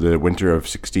open for the winter of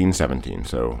 16-17,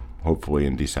 so hopefully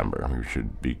in December. We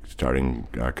should be starting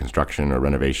construction or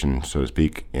renovation, so to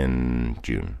speak, in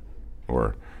June.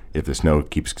 Or if the snow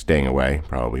keeps staying away,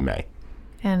 probably May.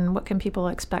 And what can people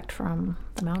expect from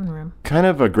the Mountain Room? Kind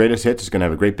of a greatest hits. It's going to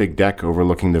have a great big deck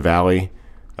overlooking the valley.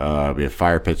 We have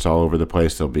fire pits all over the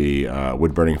place. There'll be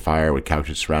wood-burning fire with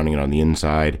couches surrounding it on the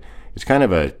inside. It's kind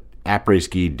of a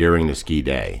après-ski during the ski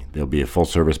day. There'll be a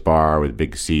full-service bar with a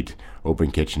big seat,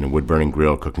 open kitchen, and wood-burning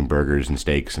grill, cooking burgers and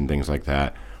steaks and things like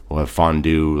that. We'll have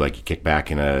fondue, like you kick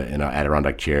back in a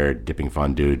Adirondack chair, dipping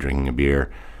fondue, drinking a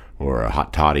beer, or a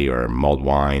hot toddy or mulled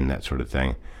wine, that sort of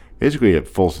thing. Basically,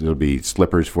 there'll be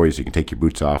slippers for you, so you can take your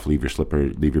boots off, leave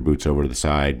your boots over to the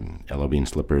side, yellow bean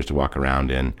slippers to walk around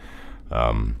in.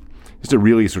 It's a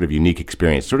really sort of unique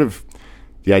experience. Sort of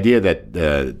the idea that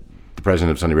the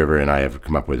president of Sunday River and I have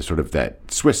come up with is sort of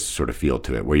that Swiss sort of feel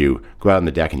to it, where you go out on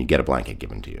the deck and you get a blanket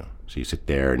given to you. So you sit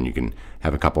there and you can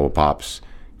have a couple of pops,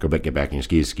 get back in your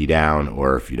skis, ski down,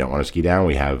 or if you don't want to ski down,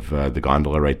 we have the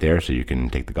gondola right there, so you can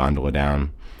take the gondola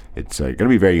down. It's going to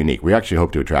be very unique. We actually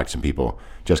hope to attract some people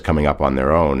just coming up on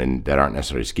their own and that aren't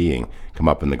necessarily skiing, come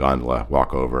up in the gondola,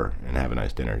 walk over, and have a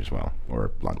nice dinner as well,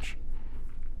 or lunch.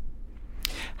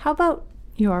 How about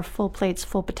your Full Plates,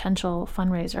 Full Potential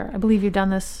fundraiser? I believe you've done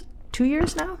this 2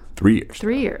 years now? 3 years.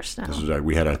 3 years now.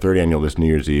 We had our third annual this New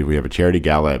Year's Eve. We have a charity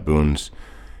gala at Boone's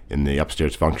in the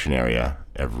upstairs function area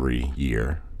every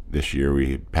year. This year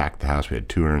we packed the house. We had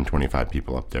 225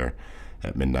 people up there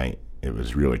at midnight. It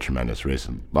was really tremendous. Raised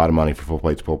a lot of money for Full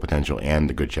Plates, Full Potential, and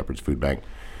the Good Shepherd's Food Bank.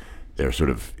 They're sort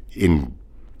of in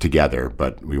together,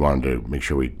 but we wanted to make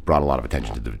sure we brought a lot of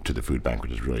attention to the food bank,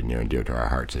 which is really near and dear to our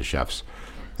hearts as chefs.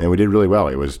 And we did really well.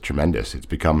 It was tremendous. It's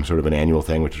become sort of an annual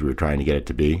thing, which is we were trying to get it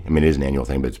to be. I mean, it is an annual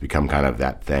thing, but it's become kind of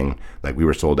that thing. Like, we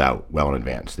were sold out well in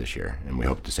advance this year, and we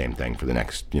hope the same thing for the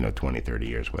next 20, 30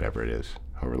 years, whatever it is,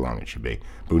 however long it should be.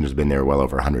 Boone has been there well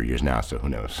over 100 years now, so who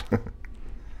knows?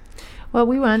 Well,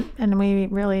 we went and we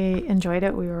really enjoyed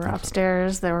it. We were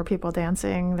upstairs. There were people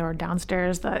dancing. There were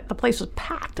downstairs. The place was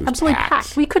packed, absolutely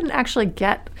packed. We couldn't actually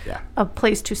get a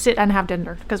place to sit and have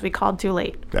dinner because we called too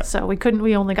late. Yeah. So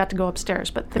we only got to go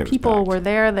upstairs. But the people were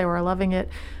there. They were loving it.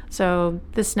 So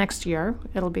this next year,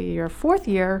 it'll be your 4th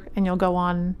year, and you'll go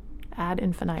on ad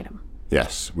infinitum.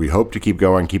 Yes. We hope to keep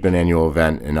going, keep an annual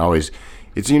event, and always...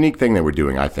 It's a unique thing that we're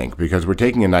doing, I think, because we're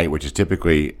taking a night which is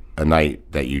typically a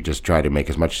night that you just try to make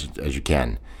as much as you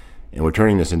can, and we're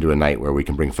turning this into a night where we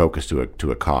can bring focus to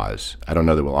a cause. I don't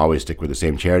know that we'll always stick with the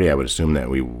same charity. I would assume that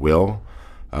we will,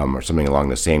 or something along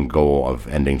the same goal of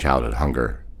ending childhood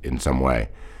hunger in some way.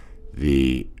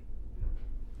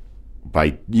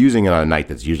 By using it on a night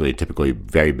that's usually a typically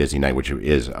very busy night, which it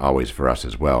is always for us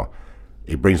as well,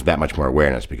 it brings that much more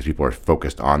awareness because people are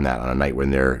focused on that on a night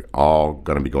when they're all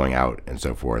going to be going out and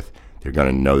so forth. They're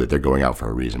going to know that they're going out for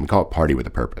a reason. We call it Party with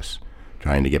a Purpose,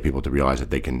 trying to get people to realize that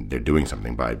they're doing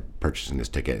something by purchasing this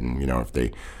ticket. And, we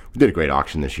did a great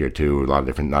auction this year too, a lot of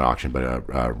different, not auction, but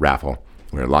a raffle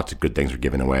where lots of good things were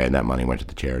given away and that money went to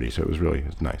the charity. So it was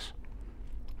nice.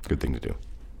 Good thing to do.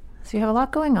 So you have a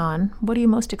lot going on. What are you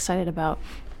most excited about?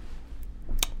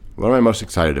 What am I most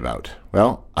excited about?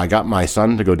 Well, I got my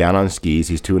son to go down on skis.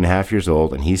 He's 2.5 years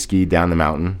old, and he skied down the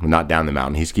mountain. Well, not down the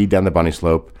mountain. He skied down the bunny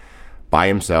slope by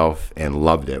himself and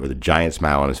loved it with a giant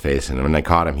smile on his face. And when I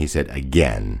caught him, he said,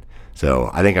 again.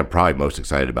 So I think I'm probably most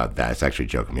excited about that. It's actually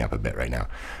choking me up a bit right now.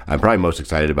 I'm probably most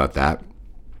excited about that.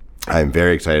 I'm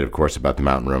very excited, of course, about the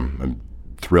mountain room. I'm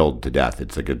thrilled to death.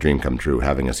 It's like a dream come true,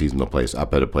 having a seasonal place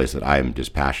up at a place that I am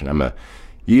just passionate.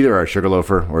 You either are a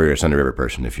Sugarloafer or you're a Sunday River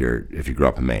person if you grew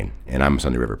up in Maine, and I'm a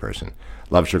Sunday River person.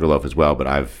 Love Sugarloaf as well,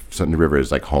 but Sunday River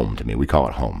is like home to me. We call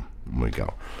it home when we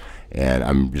go. And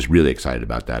I'm just really excited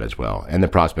about that as well. And the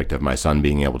prospect of my son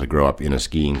being able to grow up in a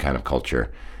skiing kind of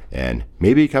culture and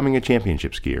maybe becoming a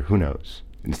championship skier, who knows,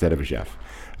 instead of a chef.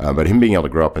 But him being able to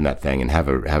grow up in that thing and have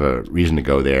a reason to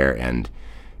go there and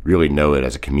really know it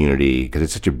as a community, because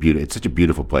it's such a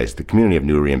beautiful place. The community of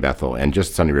Newry and Bethel, and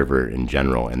just Sunday River in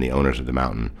general, and the owners of the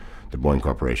mountain, the Boyne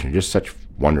Corporation, are just such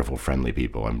wonderful, friendly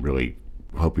people. I'm really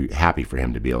happy for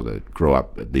him to be able to grow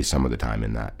up at least some of the time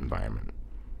in that environment.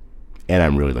 And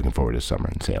I'm really looking forward to summer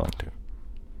and sailing too.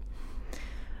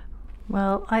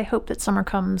 Well, I hope that summer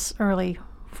comes early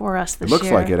for us this year. It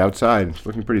looks like it outside. It's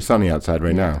looking pretty sunny outside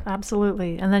right now.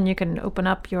 Absolutely. And then you can open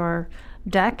up your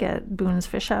deck at Boone's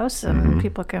Fish House, and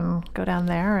people can go down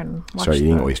there and start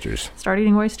eating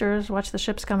oysters, watch the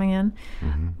ships coming in.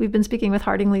 We've been speaking with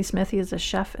Harding Lee Smith. He is a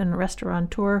chef and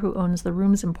restaurateur who owns the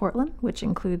rooms in Portland, which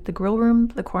include the grill room,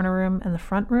 the corner room, and the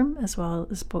front room, as well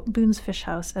as Boone's Fish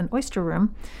House and Oyster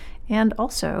Room, and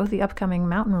also the upcoming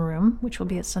Mountain Room, which will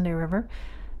be at Sunday River.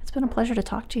 It's been a pleasure to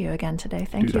talk to you again today.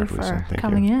 Thank you for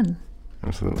coming in.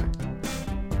 Absolutely.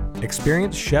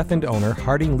 Experience chef and owner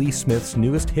Harding Lee Smith's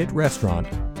newest hit restaurant,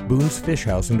 Boone's Fish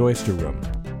House and Oyster Room,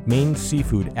 Maine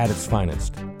seafood at its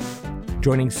finest.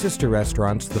 Joining sister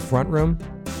restaurants The Front Room,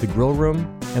 The Grill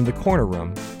Room, and The Corner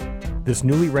Room, this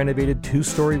newly renovated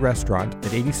 2-story restaurant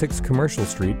at 86 Commercial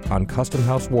Street on Custom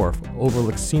House Wharf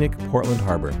overlooks scenic Portland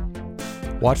Harbor.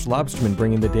 Watch lobstermen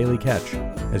bring in the daily catch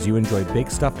as you enjoy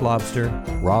baked stuffed lobster,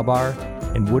 raw bar,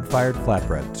 and wood-fired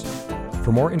flatbreads.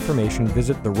 For more information,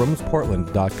 visit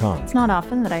theroomsportland.com. It's not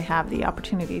often that I have the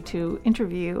opportunity to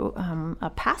interview a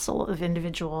passel of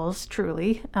individuals,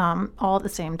 truly, all at the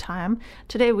same time.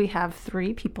 Today we have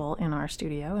 3 people in our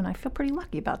studio, and I feel pretty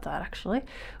lucky about that, actually.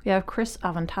 We have Chris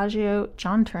Avantaggio,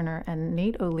 John Turner, and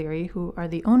Nate O'Leary, who are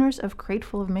the owners of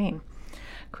Crateful of Maine.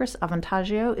 Chris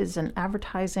Avantaggio is an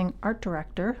advertising art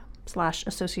director /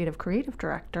 associative creative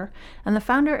director, and the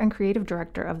founder and creative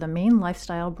director of the Maine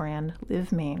lifestyle brand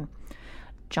Live Maine.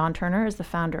 John Turner is the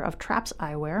founder of Traps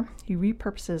Eyewear. He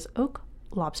repurposes oak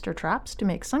lobster traps to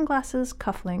make sunglasses,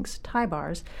 cufflinks, tie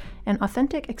bars, and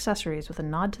authentic accessories with a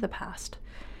nod to the past.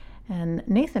 And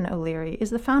Nathan O'Leary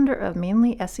is the founder of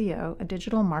Mainly SEO, a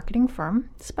digital marketing firm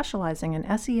specializing in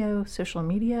SEO, social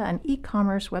media, and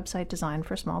e-commerce website design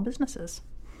for small businesses.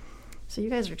 So you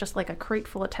guys are just like a crate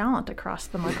full of talent across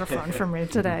the microphone from me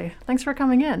today. Thanks for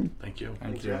coming in. Thank you.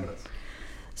 Thank you.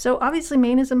 So obviously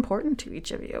Maine is important to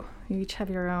each of you. You each have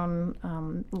your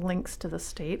own links to the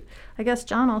state. I guess,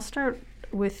 John, I'll start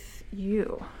with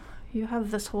you. You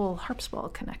have this whole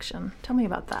Harpswell connection. Tell me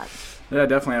about that. Yeah,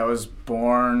 definitely. I was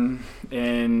born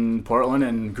in Portland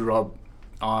and grew up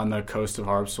on the coast of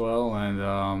Harpswell,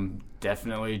 and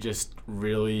definitely just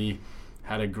really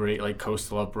had a great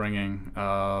coastal upbringing.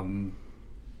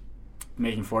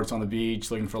 Making forts on the beach,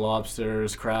 looking for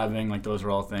lobsters, crabbing, those are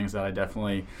all things that I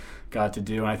definitely got to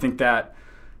do. And I think that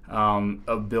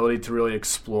ability to really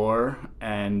explore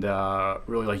and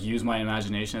really use my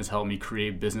imagination has helped me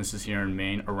create businesses here in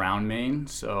Maine, around Maine.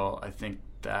 So I think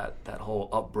that whole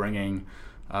upbringing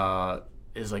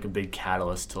is a big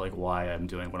catalyst to why I'm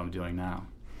doing what I'm doing now.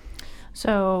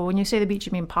 So when you say the beach,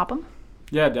 you mean Popham?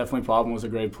 Yeah, definitely Popham was a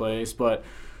great place, but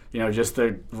just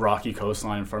the rocky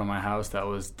coastline in front of my house, that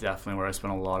was definitely where I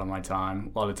spent a lot of my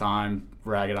time.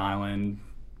 Ragged Island,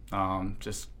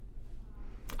 just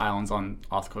islands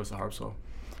off the coast of Harpswell.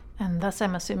 And thus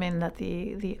I'm assuming that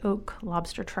the oak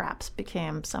lobster traps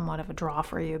became somewhat of a draw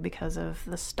for you because of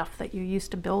the stuff that you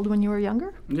used to build when you were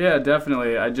younger? Yeah,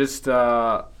 definitely. I just,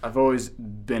 I've always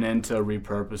been into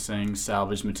repurposing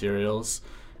salvaged materials.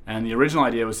 And the original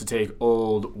idea was to take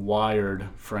old wired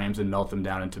frames and melt them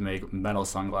down and to make metal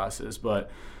sunglasses. But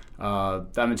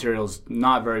that material's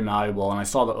not very malleable. And I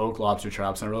saw the oak lobster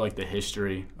traps, and I really like the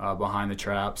history behind the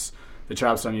traps. The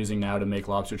traps I'm using now to make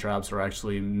lobster traps were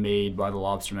actually made by the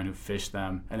lobsterman who fished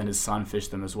them, and then his son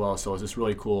fished them as well. So it's this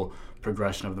really cool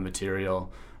progression of the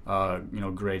material.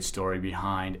 Great story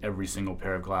behind every single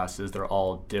pair of glasses. They're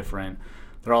all different.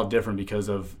 They're all different because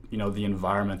of the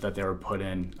environment that they were put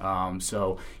in.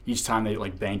 So each time they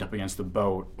banged up against the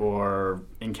boat or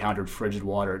encountered frigid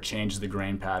water, it changes the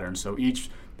grain pattern. So each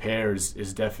pair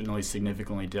is definitely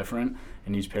significantly different,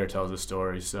 and each pair tells a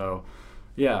story. So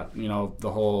yeah,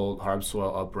 the whole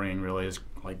Harpswell upbringing really has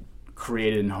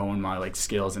created and honed my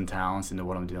skills and talents into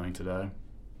what I'm doing today.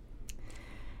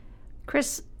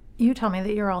 Chris, you tell me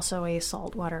that you're also a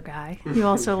saltwater guy. You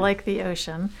also like the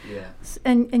ocean. Yeah.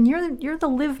 And you're the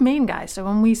Live Maine guy. So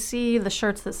when we see the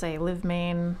shirts that say Live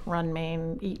Maine, Run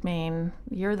Maine, Eat Maine,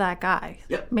 you're that guy.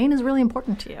 Yep. Maine is really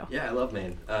important to you. Yeah, I love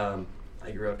Maine.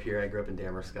 I grew up here. I grew up in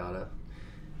Damariscotta.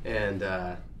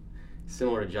 And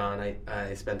similar to John,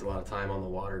 I spent a lot of time on the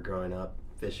water growing up,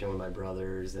 fishing with my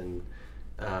brothers, and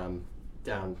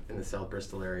down in the South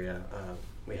Bristol area.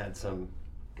 We had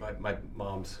my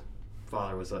mom's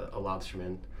father was a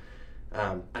lobsterman.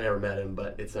 I never met him,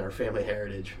 but it's in our family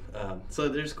heritage. So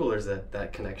there's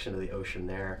that connection to the ocean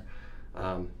there.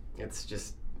 It's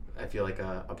just, I feel like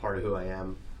a part of who I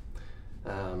am.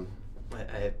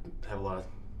 I have a lot of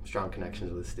strong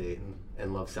connections with the state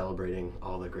and love celebrating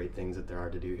all the great things that there are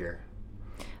to do here.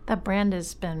 That brand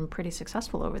has been pretty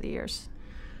successful over the years.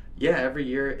 Yeah, every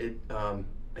year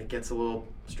it gets a little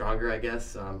stronger, I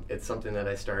guess. It's something that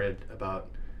I started about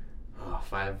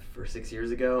 5 or 6 years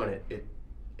ago, and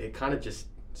it kind of just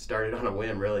started on a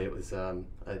whim, really. It was a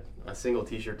single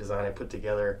t-shirt design I put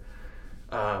together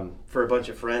for a bunch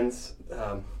of friends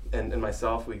and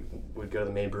myself. We would go to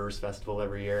the Maine Brewers Festival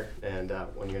every year, and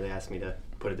one year they asked me to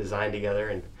put a design together,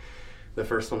 and the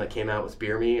first one that came out was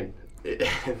Beer Me, and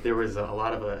there was a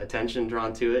lot of attention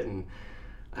drawn to it, and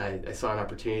I saw an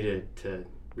opportunity to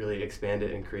really expand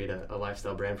it and create a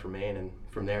lifestyle brand for Maine, and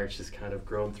from there it's just kind of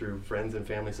grown through friends and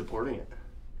family supporting it.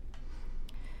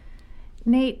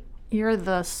 Nate, you're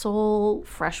the sole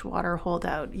freshwater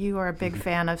holdout. You are a big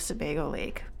fan of Sebago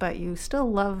Lake, but you still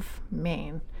love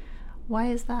Maine. Why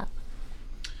is that?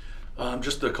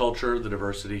 Just the culture, the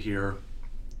diversity here,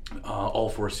 all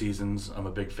 4 seasons. I'm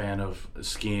a big fan of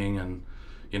skiing and,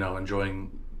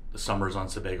 enjoying the summers on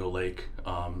Sebago Lake.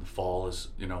 Fall is,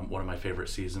 one of my favorite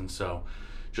seasons. So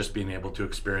just being able to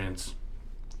experience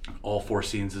all 4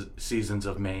 seasons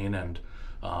of Maine and,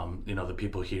 the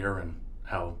people here and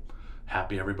how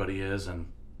happy everybody is, and,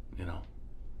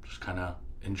 just kind of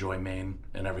enjoy Maine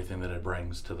and everything that it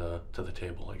brings to the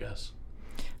table, I guess.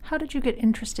 How did you get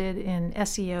interested in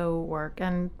SEO work?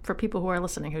 And for people who are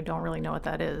listening who don't really know what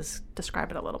that is, describe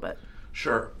it a little bit.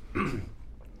 Sure.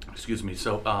 Excuse me.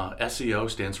 So SEO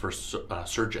stands for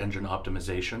search engine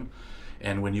optimization.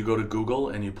 And when you go to Google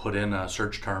and you put in a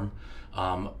search term,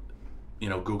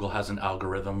 Google has an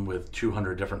algorithm with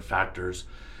 200 different factors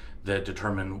that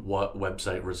determine what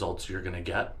website results you're going to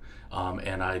get.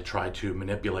 And I try to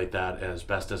manipulate that as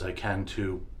best as I can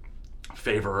to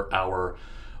favor our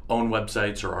own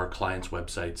websites or our clients'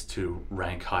 websites to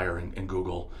rank higher in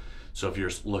Google. So if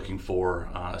you're looking for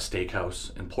a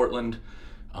steakhouse in Portland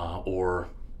or,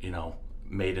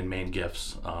 made in Maine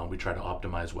gifts, we try to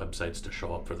optimize websites to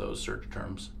show up for those search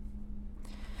terms.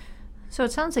 So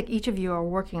it sounds like each of you are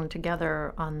working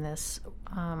together on this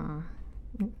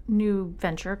new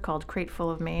venture called Crateful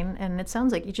of Maine, and it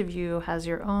sounds like each of you has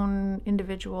your own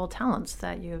individual talents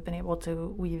that you've been able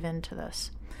to weave into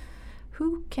this.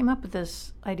 Who came up with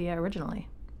this idea originally?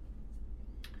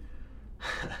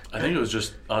 I think it was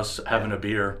just us having a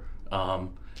beer.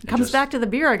 It comes back to the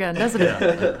beer again, doesn't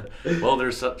it? Well,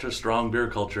 there's such a strong beer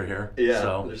culture here.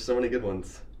 Yeah, there's so many good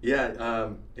ones. Yeah,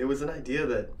 it was an idea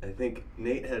that I think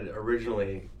Nate had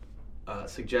originally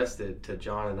suggested to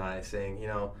John and I, saying,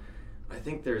 I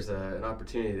think there's an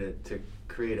opportunity to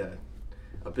create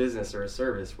a business or a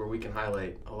service where we can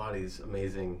highlight a lot of these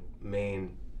amazing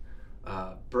Maine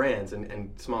brands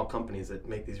and small companies that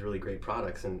make these really great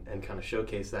products and kind of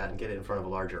showcase that and get it in front of a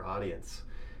larger audience.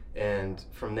 And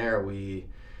from there, we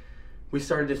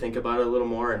started to think about it a little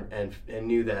more and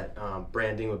knew that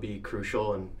branding would be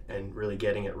crucial and really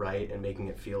getting it right and making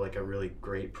it feel like a really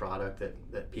great product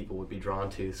that people would be drawn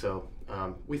to. So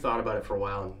we thought about it for a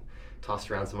while and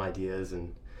tossed around some ideas,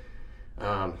 and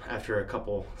after a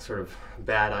couple sort of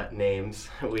bad names,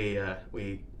 we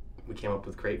came up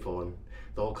with Crateful, and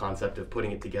the whole concept of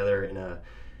putting it together in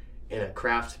a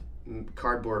craft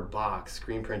cardboard box,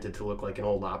 screen printed to look like an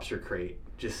old lobster crate,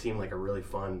 just seemed like a really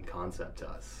fun concept to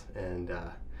us. And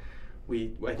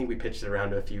I think we pitched it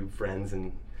around to a few friends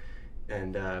and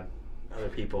other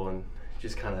people, and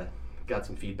just kind of got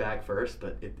some feedback first,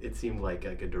 but it seemed like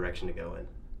a good direction to go in.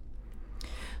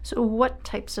 So what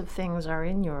types of things are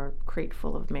in your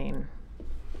Crateful of Maine?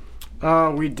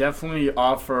 We definitely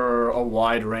offer a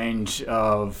wide range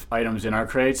of items in our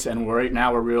crates, and right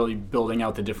now we're really building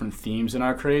out the different themes in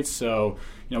our crates. So,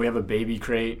 we have a baby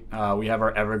crate, we have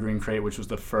our evergreen crate, which was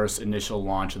the first initial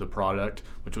launch of the product,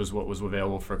 which was what was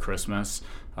available for Christmas.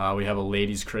 We have a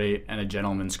ladies crate and a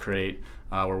gentleman's crate.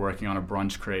 We're working on a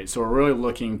brunch crate. So we're really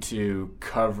looking to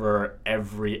cover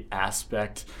every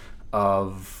aspect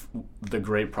of the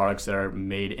great products that are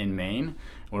made in Maine.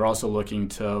 We're also looking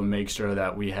to make sure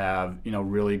that we have,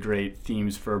 really great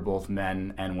themes for both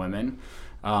men and women.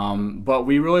 But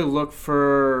we really look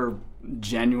for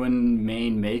genuine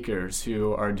Maine makers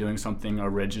who are doing something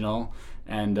original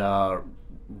and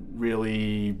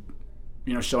really,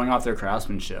 showing off their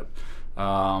craftsmanship.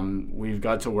 We've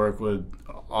got to work with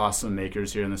awesome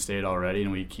makers here in the state already,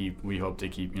 and we hope to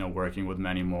keep, working with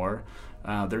many more.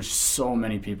 There's so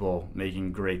many people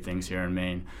making great things here in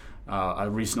Maine. I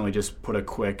recently just put a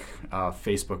quick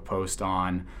Facebook post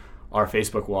on our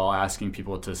Facebook wall asking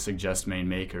people to suggest Maine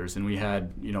makers, and we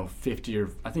had 50 or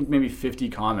I think maybe 50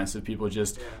 comments of people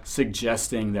just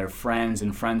suggesting their friends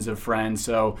and friends of friends.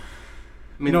 So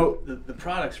the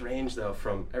products range though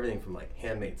from everything from like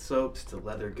handmade soaps to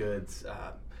leather goods,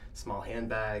 small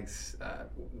handbags,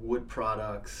 wood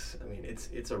products.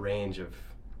 It's a range of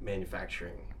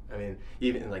manufacturing.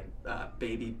 Even like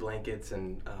baby blankets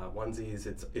and onesies,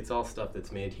 it's all stuff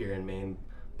that's made here in Maine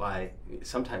by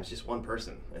sometimes just one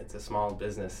person. It's a small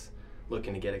business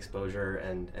looking to get exposure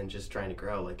and just trying to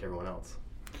grow like everyone else.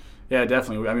 Yeah,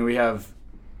 definitely. We have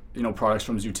products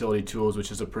from Utility Tools,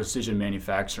 which is a precision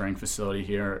manufacturing facility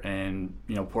here in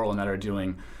Portland that are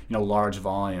doing large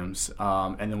volumes,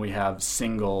 and then we have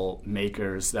single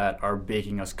makers that are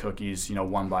baking us cookies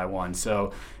one by one.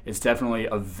 So it's definitely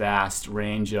a vast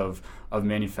range of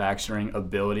manufacturing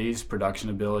abilities,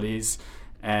 production abilities,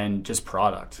 and just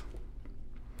product.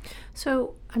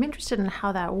 So I'm interested in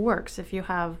how that works. If you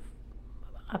have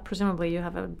presumably you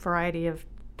have a variety of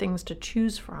things to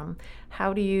choose from,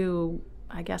 how do you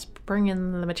bring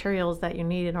in the materials that you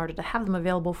need in order to have them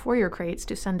available for your crates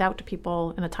to send out to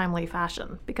people in a timely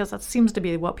fashion? Because that seems to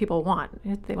be what people want.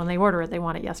 When they order it, they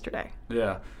want it yesterday.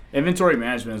 Yeah. Inventory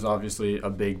management is obviously a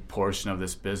big portion of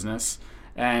this business.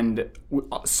 And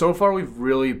so far, we've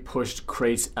really pushed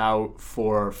crates out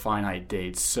for finite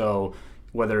dates. So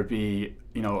whether it be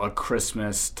a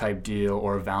Christmas type deal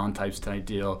or a Valentine's type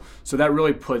deal, so that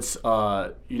really puts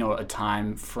a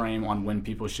time frame on when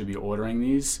people should be ordering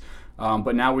these.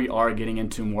 But now we are getting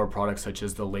into more products such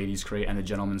as the ladies crate and the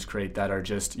gentleman's crate that are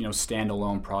just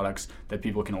standalone products that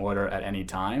people can order at any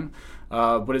time.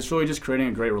 But it's really just creating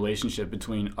a great relationship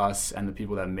between us and the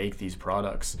people that make these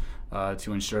products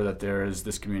to ensure that there is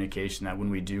this communication that when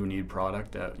we do need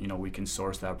product that we can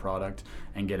source that product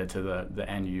and get it to the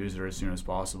end user as soon as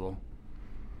possible.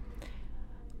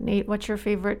 Nate, what's your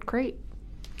favorite crate?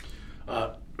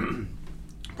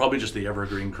 Probably just the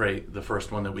evergreen crate, the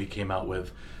first one that we came out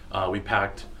with. We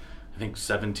packed I think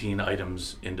 17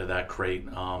 items into that crate.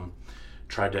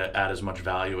 Tried to add as much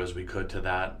value as we could to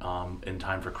that in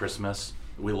time for Christmas.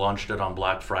 We launched it on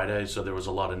Black Friday, so there was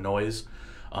a lot of noise,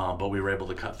 but we were able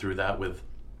to cut through that with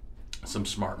some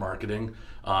smart marketing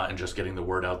and just getting the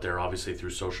word out there, obviously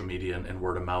through social media and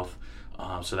word of mouth.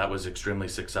 So that was extremely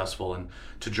successful. And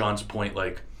to John's point,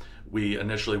 like, we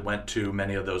initially went to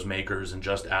many of those makers and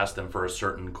just asked them for a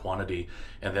certain quantity,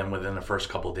 and then within the first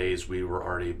couple of days we were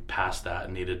already past that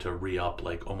and needed to re-up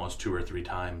like almost 2 or 3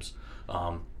 times,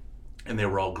 and they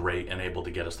were all great and able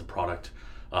to get us the product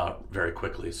very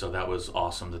quickly. So that was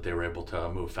awesome that they were able to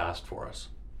move fast for us.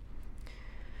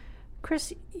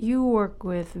 Chris, you work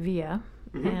with VIA,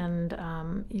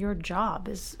 and your job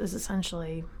is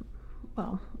essentially,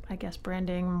 well, I guess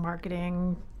branding,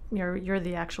 marketing. You're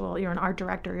an art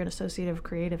director, you're an associative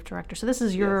creative director. So this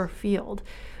is your field.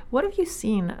 What have you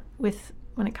seen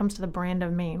when it comes to the brand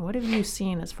of Maine? What have you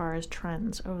seen as far as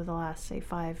trends over the last, say,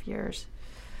 5 years?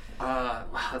 Wow,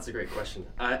 that's a great question.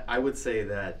 I would say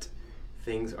that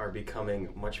things are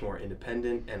becoming much more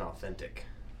independent and authentic.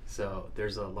 So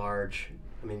there's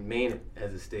Maine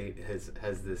as a state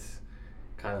has this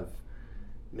kind of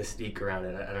mystique around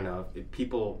it. I don't know,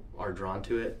 people are drawn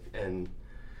to it, and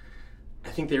I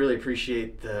think they really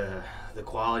appreciate the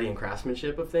quality and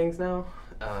craftsmanship of things now.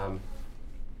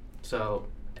 So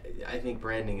I think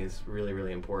branding is really,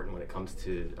 really important when it comes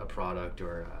to a product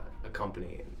or a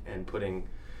company, and putting,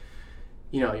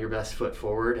 your best foot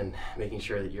forward and making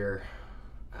sure that you're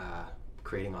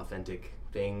creating authentic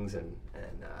things and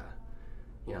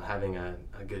having a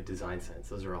good design sense.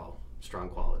 Those are all strong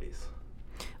qualities.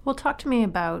 Well, talk to me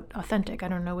about authentic. I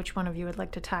don't know which one of you would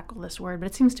like to tackle this word, but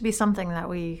it seems to be something that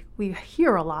we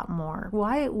hear a lot more.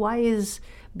 Why is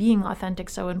being authentic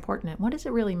so important? What does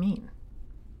it really mean?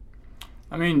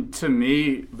 I mean, to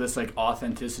me, this like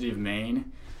authenticity of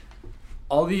Maine,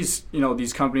 all these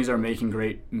companies are making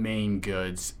great Maine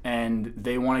goods, and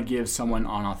they want to give someone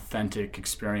an authentic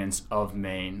experience of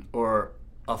Maine or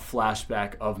a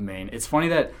flashback of Maine. It's funny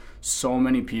that so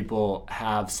many people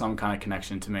have some kind of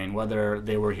connection to Maine, whether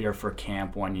they were here for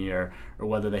camp one year, or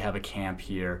whether they have a camp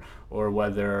here, or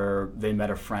whether they met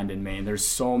a friend in Maine. There's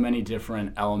so many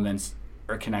different elements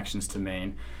or connections to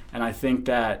Maine. And I think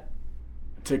that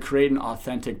to create an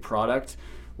authentic product,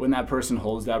 when that person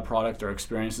holds that product or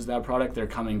experiences that product, they're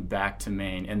coming back to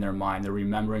Maine in their mind. They're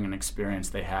remembering an experience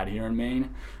they had here in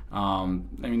Maine.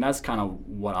 That's kind of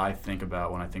what I think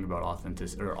about when I think about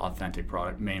authentic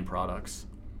product, Maine products.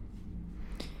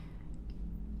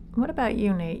 What about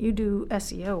you, Nate? You do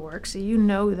SEO work, so you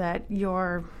know that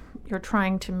you're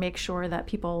trying to make sure that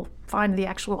people find the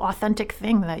actual authentic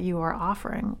thing that you are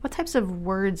offering. What types of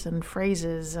words and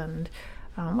phrases and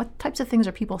what types of things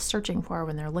are people searching for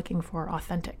when they're looking for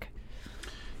authentic?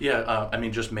 Yeah,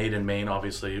 just made in Maine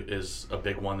obviously is a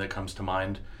big one that comes to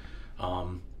mind.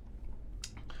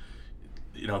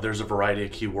 There's a variety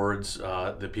of keywords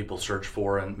that people search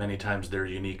for, and many times they're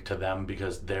unique to them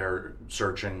because they're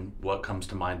searching what comes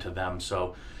to mind to them.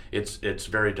 So it's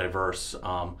very diverse.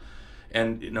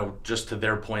 And just to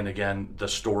their point again, the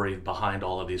story behind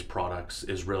all of these products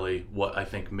is really what I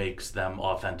think makes them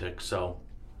authentic. So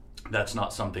that's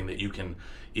not something that you can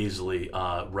easily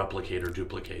replicate or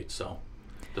duplicate. So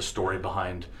the story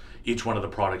behind each one of the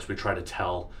products we try to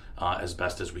tell as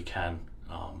best as we can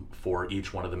for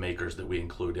each one of the makers that we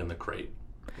include in the crate.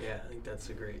 Yeah, I think that's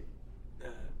a great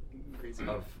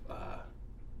of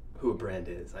who a brand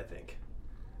is, I think.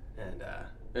 And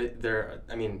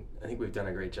I think we've done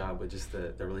a great job with just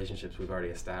the relationships we've already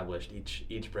established.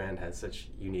 Each brand has such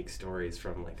unique stories,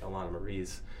 from like Alana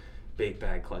Marie's bake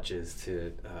bag clutches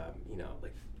to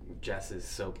like Jess's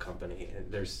soap company.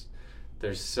 And there's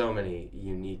so many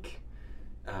unique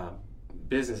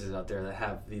businesses out there that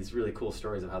have these really cool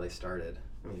stories of how they started.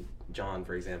 John,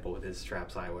 for example, with his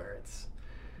Straps Eyewear,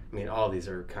 all these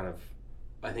are kind of,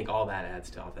 I think all that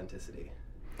adds to authenticity.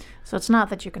 So it's not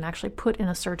that you can actually put in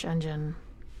a search engine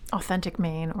authentic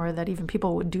Maine, or that even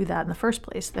people would do that in the first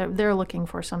place. They're looking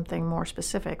for something more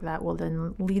specific that will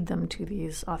then lead them to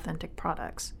these authentic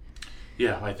products.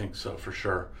 Yeah, I think so, for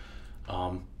sure.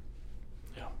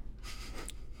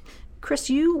 Chris,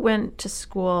 you went to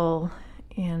school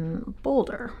in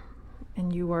Boulder,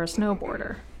 and you were a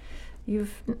snowboarder.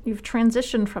 You've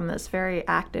transitioned from this very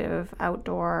active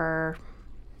outdoor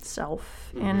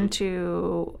self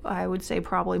into, I would say,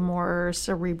 probably more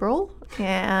cerebral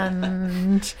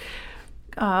and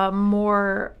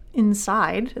more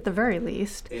inside, at the very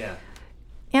least. Yeah.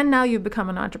 And now you've become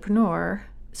an entrepreneur.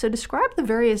 So describe the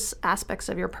various aspects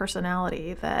of your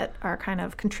personality that are kind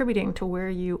of contributing to where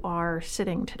you are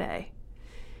sitting today.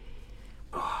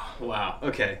 Oh, wow.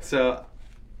 Okay. So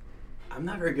I'm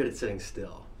not very good at sitting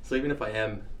still. So even if I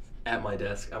am at my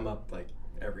desk, I'm up like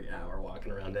every hour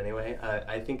walking around anyway.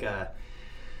 I think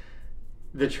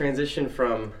the transition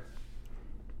from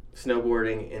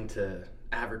snowboarding into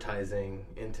advertising,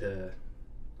 into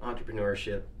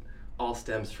entrepreneurship, all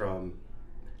stems from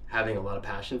having a lot of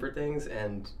passion for things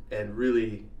and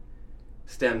really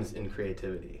stems in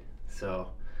creativity.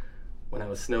 So when I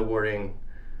was snowboarding,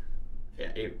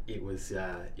 it was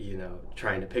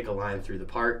trying to pick a line through the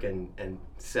park and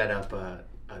set up a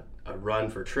run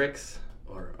for tricks,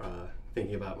 or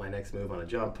thinking about my next move on a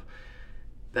jump.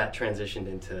 That transitioned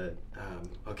into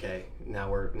okay,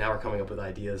 now we're coming up with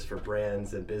ideas for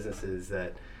brands and businesses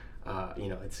that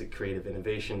it's a creative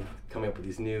innovation, coming up with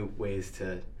these new ways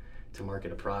to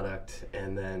market a product,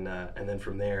 and then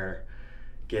from there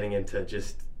getting into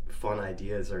just fun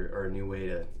ideas or a new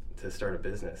way to start a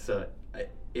business. So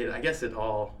I guess it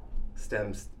all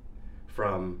stems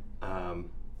from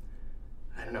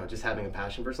just having a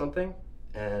passion for something.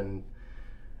 And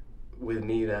with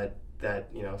me, that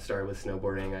started with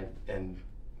snowboarding, and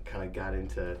kind of got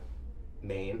into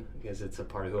Maine because it's a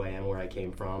part of who I am, where I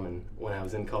came from. And when I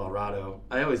was in Colorado,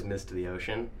 I always missed the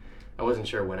ocean. I wasn't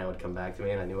sure when I would come back to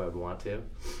Maine. I knew I would want to,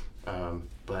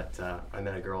 but I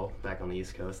met a girl back on the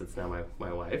East Coast that's now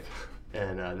my wife,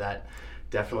 and that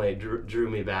definitely drew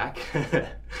me back.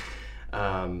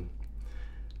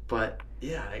 But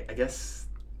yeah, I guess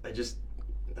I just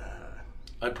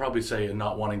I'd probably say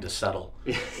not wanting to settle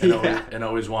and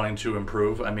always wanting to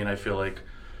improve. I mean, I feel like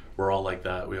we're all like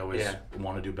that. We always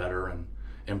want to do better and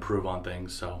improve on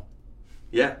things. So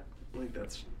yeah, I think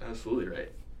that's absolutely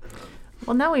right.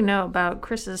 Well, now we know about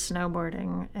Chris's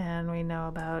snowboarding, and we know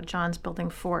about John's building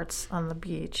forts on the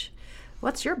beach.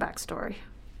 What's your backstory?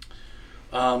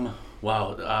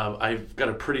 Wow, I've got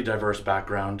a pretty diverse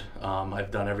background. I've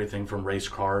done everything from race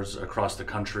cars across the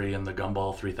country in the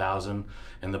Gumball 3000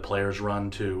 and the Players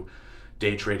Run to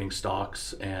day trading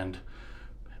stocks and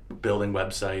building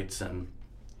websites, and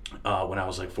when I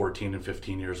was like 14 and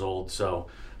 15 years old. So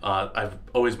I've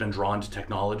always been drawn to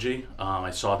technology.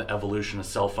 I saw the evolution of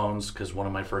cell phones because one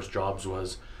of my first jobs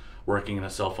was working in a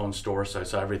cell phone store. So I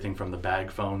saw everything from the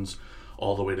bag phones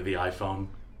all the way to the iPhone.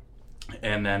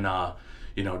 And then,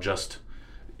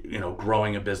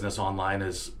 growing a business online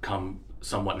has come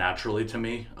somewhat naturally to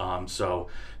me. So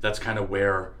that's kind of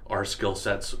where our skill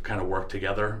sets kind of work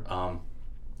together.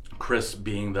 Chris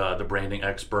being the branding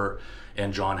expert,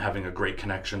 and John having a great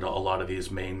connection to a lot of these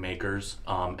main makers,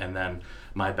 and then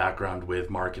my background with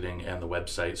marketing and the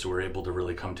website. So we're able to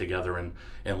really come together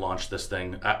and launch this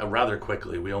thing rather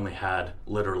quickly. We only had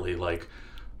literally like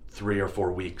 3 or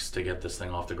 4 weeks to get this thing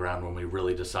off the ground when we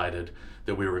really decided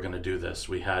that we were going to do this.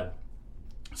 We had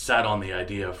sat on the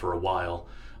idea for a while,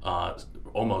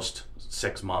 almost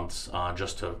 6 months,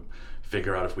 just to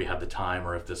figure out if we had the time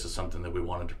or if this is something that we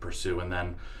wanted to pursue. And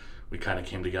then we kind of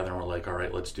came together and we're like, all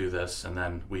right, let's do this. And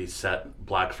then we set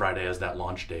Black Friday as that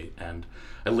launch date. And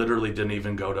I literally didn't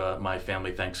even go to my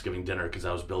family Thanksgiving dinner because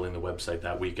I was building the website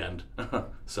that weekend.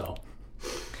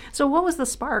 So what was the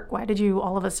spark? Why did you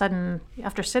all of a sudden,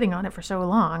 after sitting on it for so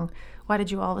long, why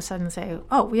did you all of a sudden say,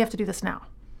 oh, we have to do this now?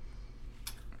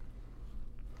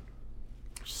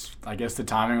 I guess the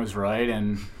timing was right,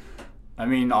 and I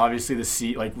mean, obviously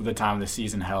the time of the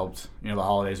season helped. The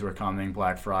holidays were coming,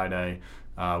 Black Friday.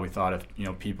 We thought if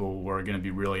people were going to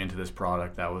be really into this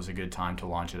product, that was a good time to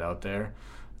launch it out there.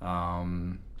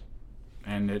 And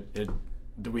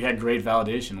we had great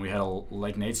validation. We had,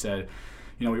 like Nate said,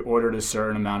 we ordered a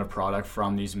certain amount of product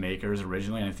from these makers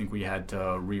originally, and I think we had to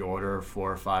reorder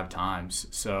 4 or 5 times.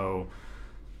 So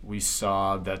we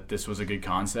saw that this was a good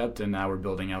concept, and now we're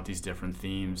building out these different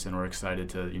themes, and we're excited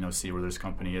to see where this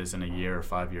company is in a year or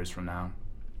 5 years from now.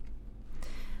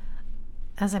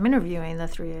 As I'm interviewing the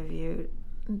three of you,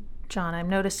 John, I'm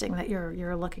noticing that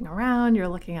you're looking around, you're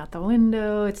looking out the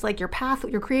window. It's like your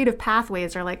creative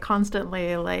pathways are like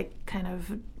constantly like kind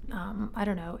of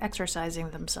exercising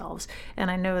themselves. And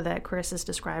I know that Chris has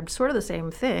described sort of the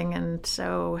same thing, and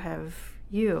so have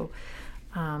you,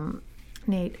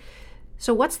 Nate.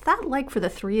 So what's that like for the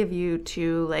three of you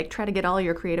to like try to get all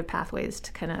your creative pathways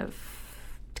to kind of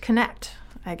connect,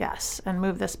 I guess, and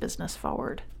move this business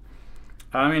forward?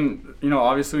 I mean,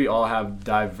 obviously we all have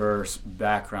diverse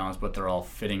backgrounds, but they're all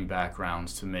fitting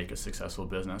backgrounds to make a successful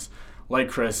business. Like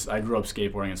Chris, I grew up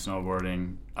skateboarding and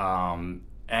snowboarding,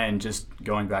 and just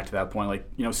going back to that point,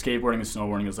 skateboarding and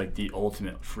snowboarding is like the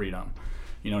ultimate freedom.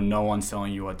 No one's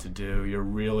telling you what to do. You're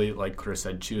really, like Chris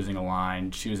said, choosing a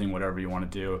line, choosing whatever you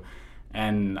want to do.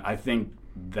 And I think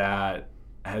that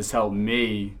has helped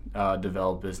me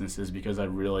develop businesses because I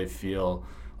really feel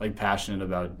like passionate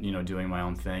about, you know, doing my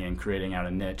own thing and creating out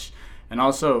a niche. And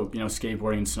also, you know,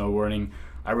 skateboarding and snowboarding,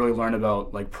 I really learned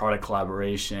about like product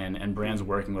collaboration and brands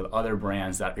working with other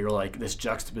brands that you're like this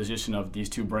juxtaposition of these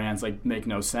two brands like make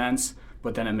no sense,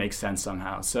 but then it makes sense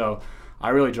somehow. So I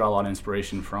really draw a lot of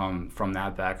inspiration from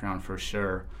that background for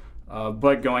sure.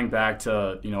 But going back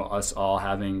to, you know, us all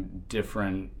having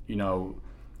different, you know,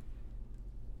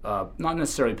 not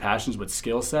necessarily passions, but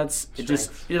skill sets,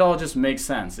 it all just makes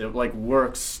sense. It like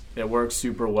works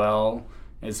super well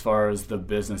as far as the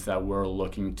business that we're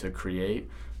looking to create.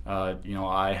 You know,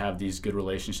 I have these good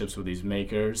relationships with these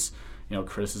makers. You know,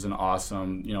 Chris is an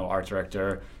awesome, you know, art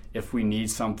director. If we need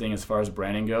something as far as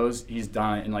branding goes, he's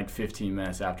done it in like 15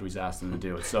 minutes after we've asked him to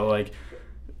do it. So like,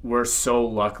 we're so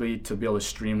lucky to be able to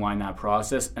streamline that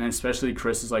process, and especially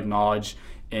Chris's like knowledge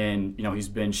in, you know, he's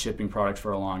been shipping products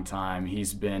for a long time.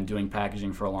 He's been doing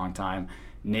packaging for a long time.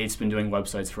 Nate's been doing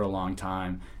websites for a long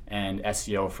time and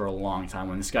SEO for a long time.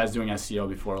 When this guy's doing SEO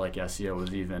before like SEO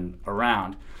was even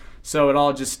around. So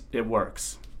it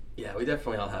works. Yeah, we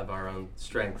definitely all have our own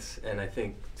strengths, and I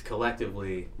think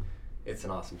collectively it's an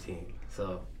awesome team.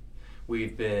 So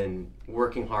we've been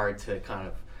working hard to kind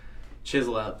of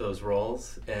chisel out those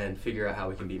roles and figure out how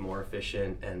we can be more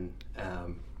efficient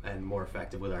and more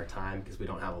effective with our time, because we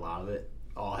don't have a lot of it,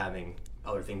 all having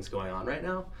other things going on right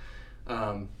now.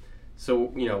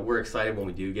 So, you know, we're excited when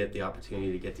we do get the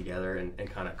opportunity to get together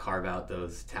and kind of carve out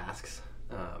those tasks.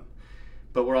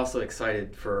 But we're also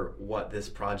excited for what this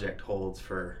project holds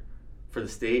for the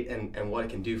state and what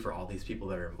it can do for all these people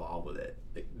that are involved with it.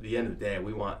 At the end of the day,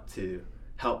 we want to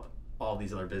help all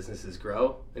these other businesses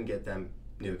grow and get them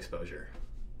new exposure.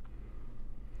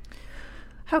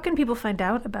 How can people find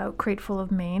out about Crateful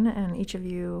of Maine and each of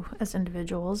you as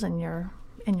individuals and your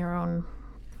own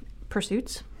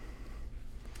pursuits?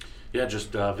 Yeah,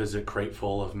 just visit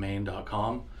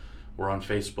cratefulofmaine.com. We're on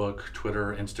Facebook,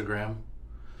 Twitter, Instagram.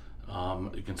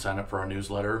 You can sign up for our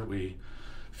newsletter. We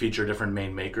feature different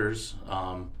Maine makers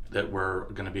that we're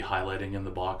going to be highlighting in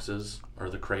the boxes or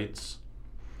the crates.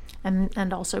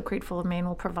 And also Crateful of Maine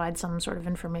will provide some sort of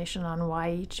information on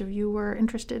why each of you were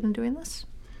interested in doing this?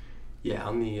 Yeah,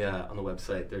 on the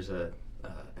website there's an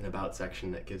about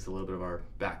section that gives a little bit of our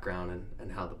background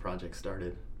and how the project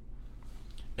started.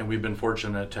 And we've been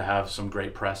fortunate to have some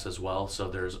great press as well, so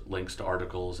there's links to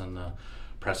articles in the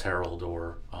Press Herald,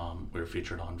 or we were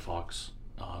featured on Fox,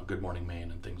 Good Morning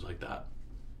Maine, and things like that.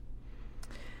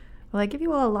 Well, I give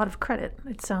you all a lot of credit.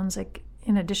 It sounds like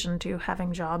in addition to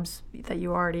having jobs that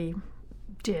you already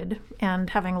did and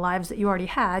having lives that you already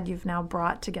had, you've now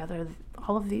brought together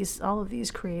all of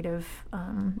these creative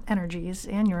energies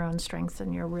and your own strengths,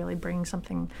 and you're really bringing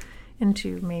something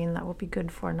into Maine that will be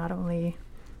good for not only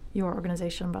your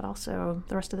organization but also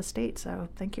the rest of the state. So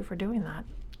thank you for doing that.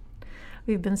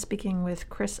 We've been speaking with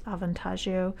Chris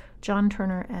Avantagio, John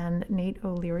Turner, and Nate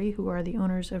O'Leary, who are the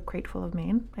owners of Crateful of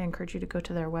Maine. I encourage you to go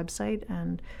to their website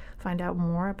and find out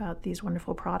more about these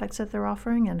wonderful products that they're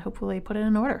offering and hopefully put it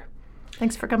in order.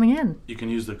 Thanks for coming in. You can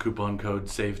use the coupon code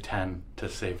SAVE10 to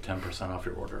save 10% off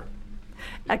your order.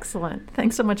 Excellent.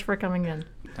 Thanks so much for coming in.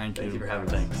 Thank you. Thank you for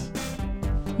having us.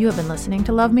 You have been listening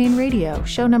to Love Maine Radio,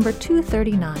 show number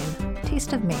 239,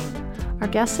 Taste of Maine. Our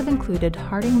guests have included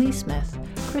Harding Lee Smith,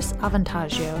 Chris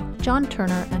Avantagio, John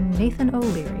Turner, and Nathan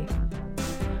O'Leary.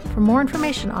 For more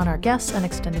information on our guests and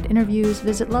extended interviews,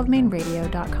 visit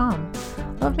lovemaineradio.com.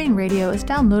 Love Maine Radio is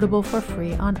downloadable for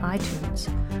free on iTunes.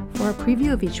 For a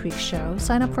preview of each week's show,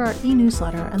 sign up for our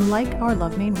e-newsletter and like our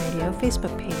Love Maine Radio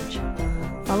Facebook page.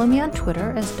 Follow me on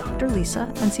Twitter as Dr.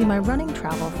 Lisa and see my running,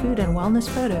 travel, food, and wellness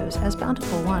photos as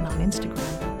Bountiful One on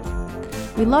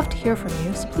Instagram. We'd love to hear from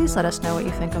you, so please let us know what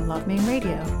you think of Love Maine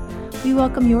Radio. We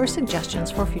welcome your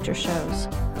suggestions for future shows.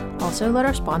 Also, let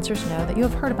our sponsors know that you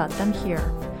have heard about them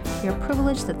here. We are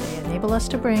privileged that they enable us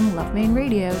to bring Love Maine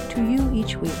Radio to you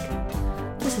each week.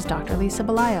 This is Dr. Lisa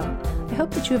Belayo. I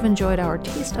hope that you have enjoyed our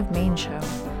Taste of Maine show.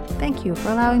 Thank you for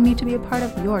allowing me to be a part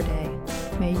of your day.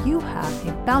 May you have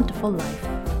a bountiful life.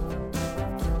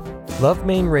 Love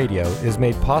Maine Radio is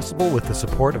made possible with the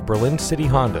support of Berlin City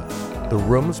Honda, The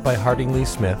Rooms by Harding Lee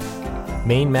Smith,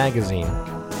 Maine Magazine,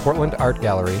 Portland Art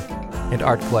Gallery, and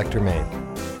Art Collector Maine.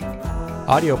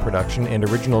 Audio production and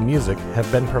original music have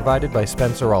been provided by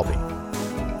Spencer Albee.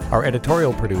 Our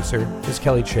editorial producer is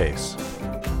Kelly Chase.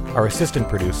 Our assistant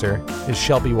producer is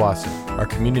Shelby Wasson. Our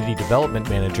community development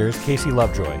manager is Casey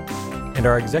Lovejoy. And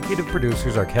our executive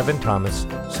producers are Kevin Thomas,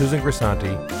 Susan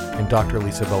Grisanti, and Dr.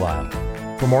 Lisa Belayo.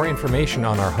 For more information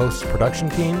on our host's production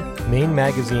team, Maine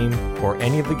Magazine, or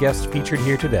any of the guests featured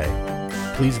here today,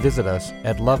 please visit us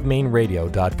at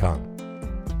lovemaineradio.com.